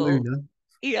Shashi Googleable. Solluna.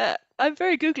 Yeah, I'm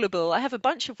very Googleable. I have a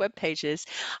bunch of web pages.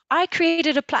 I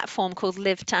created a platform called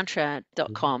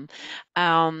livetantra.com.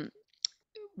 Um,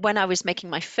 when I was making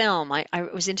my film, I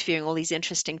was interviewing all these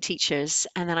interesting teachers,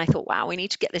 and then I thought, wow, we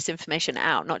need to get this information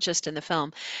out, not just in the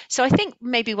film. So I think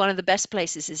maybe one of the best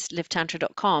places is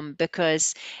livetantra.com,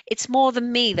 because it's more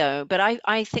than me though, but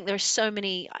I think there's so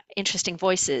many interesting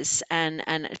voices and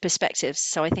perspectives.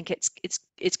 So I think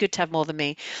it's good to have more than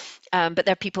me. But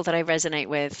there are people that I resonate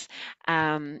with,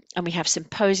 and we have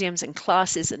symposiums and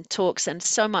classes and talks, and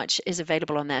so much is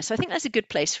available on there. So I think that's a good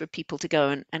place for people to go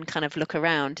and kind of look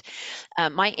around.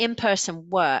 My in-person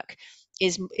work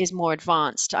is more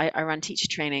advanced. I run teacher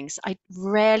trainings. I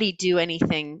rarely do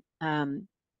anything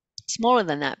smaller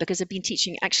than that because I've been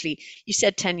teaching. Actually, you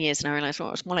said 10 years, and I realized,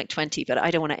 well, it's more like 20, but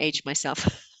I don't want to age myself.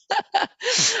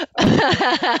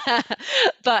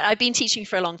 But I've been teaching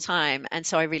for a long time, and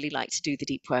so I really like to do the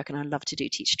deep work, and I love to do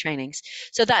teacher trainings.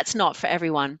 So that's not for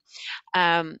everyone.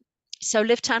 So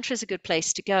Live Tantra is a good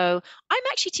place to go. I'm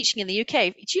actually teaching in the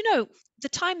UK. Do you know the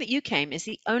time that you came is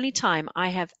the only time I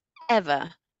have ever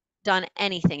done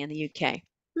anything in the UK?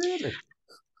 Really?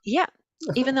 Yeah.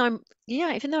 Even though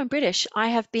I'm British, I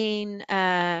have been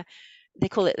they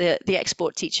call it the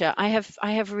export teacher. I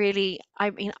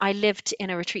lived in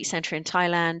a retreat center in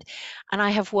Thailand, and I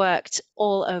have worked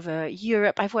all over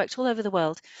Europe. I've worked all over the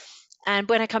world. And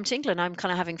when I come to England, I'm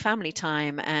kind of having family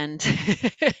time and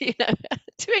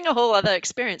doing a whole other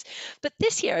experience. But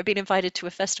this year I've been invited to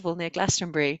a festival near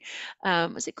Glastonbury.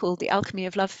 What's it called? The Alchemy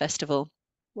of Love Festival.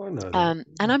 Well, I know that.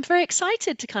 And I'm very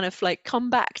excited to kind of like come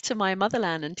back to my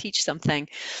motherland and teach something,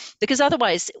 because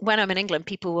otherwise, when I'm in England,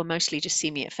 people will mostly just see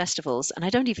me at festivals, and I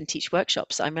don't even teach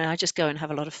workshops. I mean, I just go and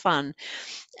have a lot of fun,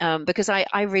 because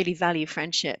I really value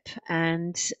friendship,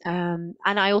 and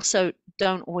I also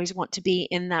don't always want to be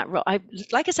in that role.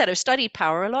 Like I said, I've studied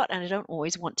power a lot, and I don't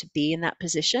always want to be in that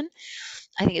position.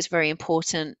 I think it's very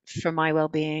important for my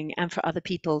well-being and for other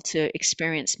people to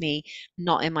experience me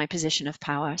not in my position of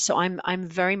power. So I'm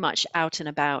very much out and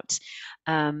about,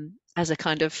 as a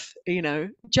kind of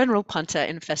general punter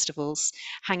in festivals,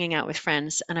 hanging out with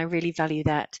friends, and I really value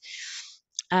that.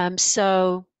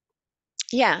 So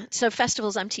yeah, so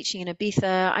festivals I'm teaching in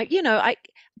Ibiza.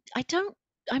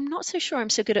 I'm not so sure I'm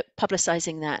so good at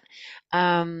publicizing that.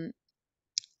 Um,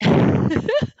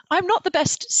 I'm not the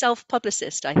best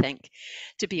self-publicist, I think,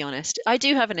 to be honest. I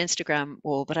do have an Instagram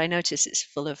wall, but I notice it's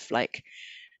full of like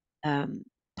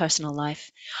personal life.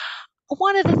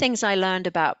 One of the things I learned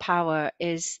about power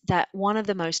is that one of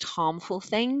the most harmful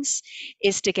things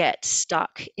is to get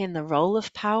stuck in the role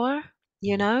of power,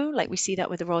 like we see that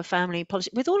with the royal family,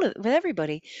 with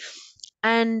everybody,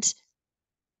 and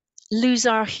lose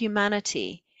our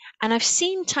humanity. And I've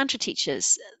seen Tantra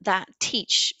teachers that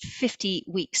teach 50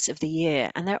 weeks of the year,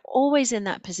 and they're always in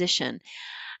that position.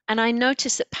 And I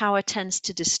notice that power tends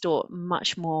to distort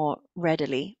much more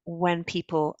readily when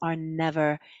people are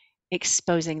never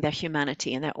exposing their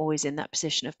humanity and they're always in that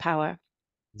position of power.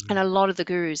 And a lot of the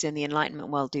gurus in the enlightenment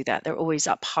world do that. They're always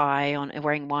up high on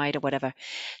wearing white or whatever.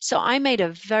 So I made a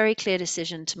very clear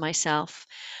decision to myself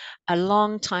a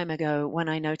long time ago when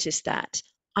I noticed that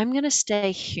I'm going to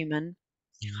stay human.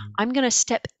 I'm going to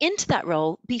step into that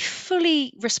role, be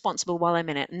fully responsible while I'm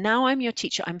in it. Now I'm your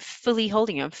teacher. I'm fully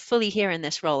holding you. I'm fully here in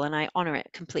this role, and I honor it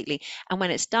completely. And when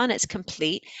it's done, it's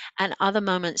complete. And other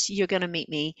moments, you're going to meet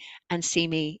me and see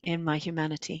me in my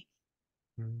humanity.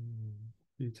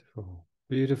 Beautiful.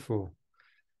 Beautiful.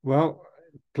 Well,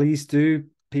 please do,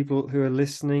 people who are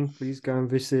listening, please go and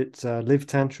visit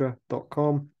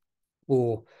livetantra.com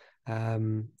or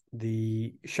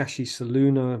the Shashi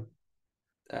Solluna.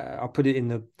 I'll put it in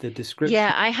the description.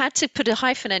 Yeah, I had to put a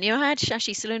hyphen in. I had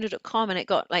shashisolluna.com, and it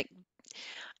got like,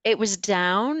 it was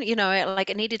down,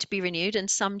 it needed to be renewed, and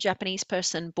some Japanese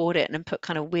person bought it and put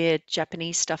kind of weird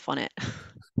Japanese stuff on it.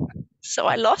 So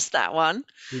I lost that one.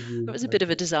 It was a bit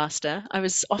of a disaster. I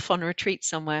was off on retreat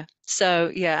somewhere.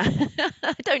 So yeah,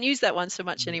 I don't use that one so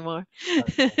much anymore.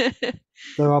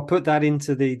 So I'll put that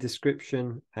into the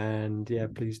description, and yeah,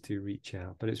 please do reach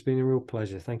out. But it's been a real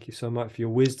pleasure. Thank you so much for your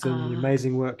wisdom, the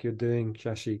amazing work you're doing,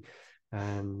 Shashi.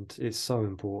 And it's so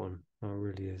important. It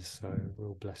really is. So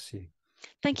we'll bless you.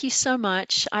 Thank you so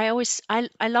much. I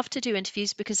love to do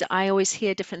interviews because I always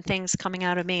hear different things coming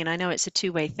out of me, and I know it's a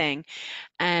two-way thing.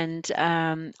 And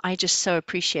I just so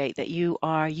appreciate that you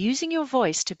are using your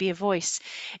voice to be a voice,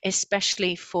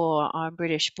 especially for our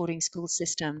British boarding school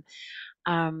system.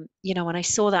 When I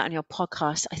saw that on your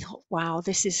podcast, I thought, wow,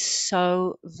 this is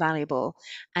so valuable,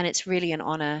 and it's really an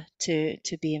honor to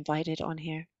be invited on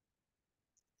here.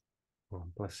 Oh,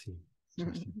 bless you.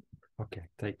 Okay,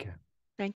 take care.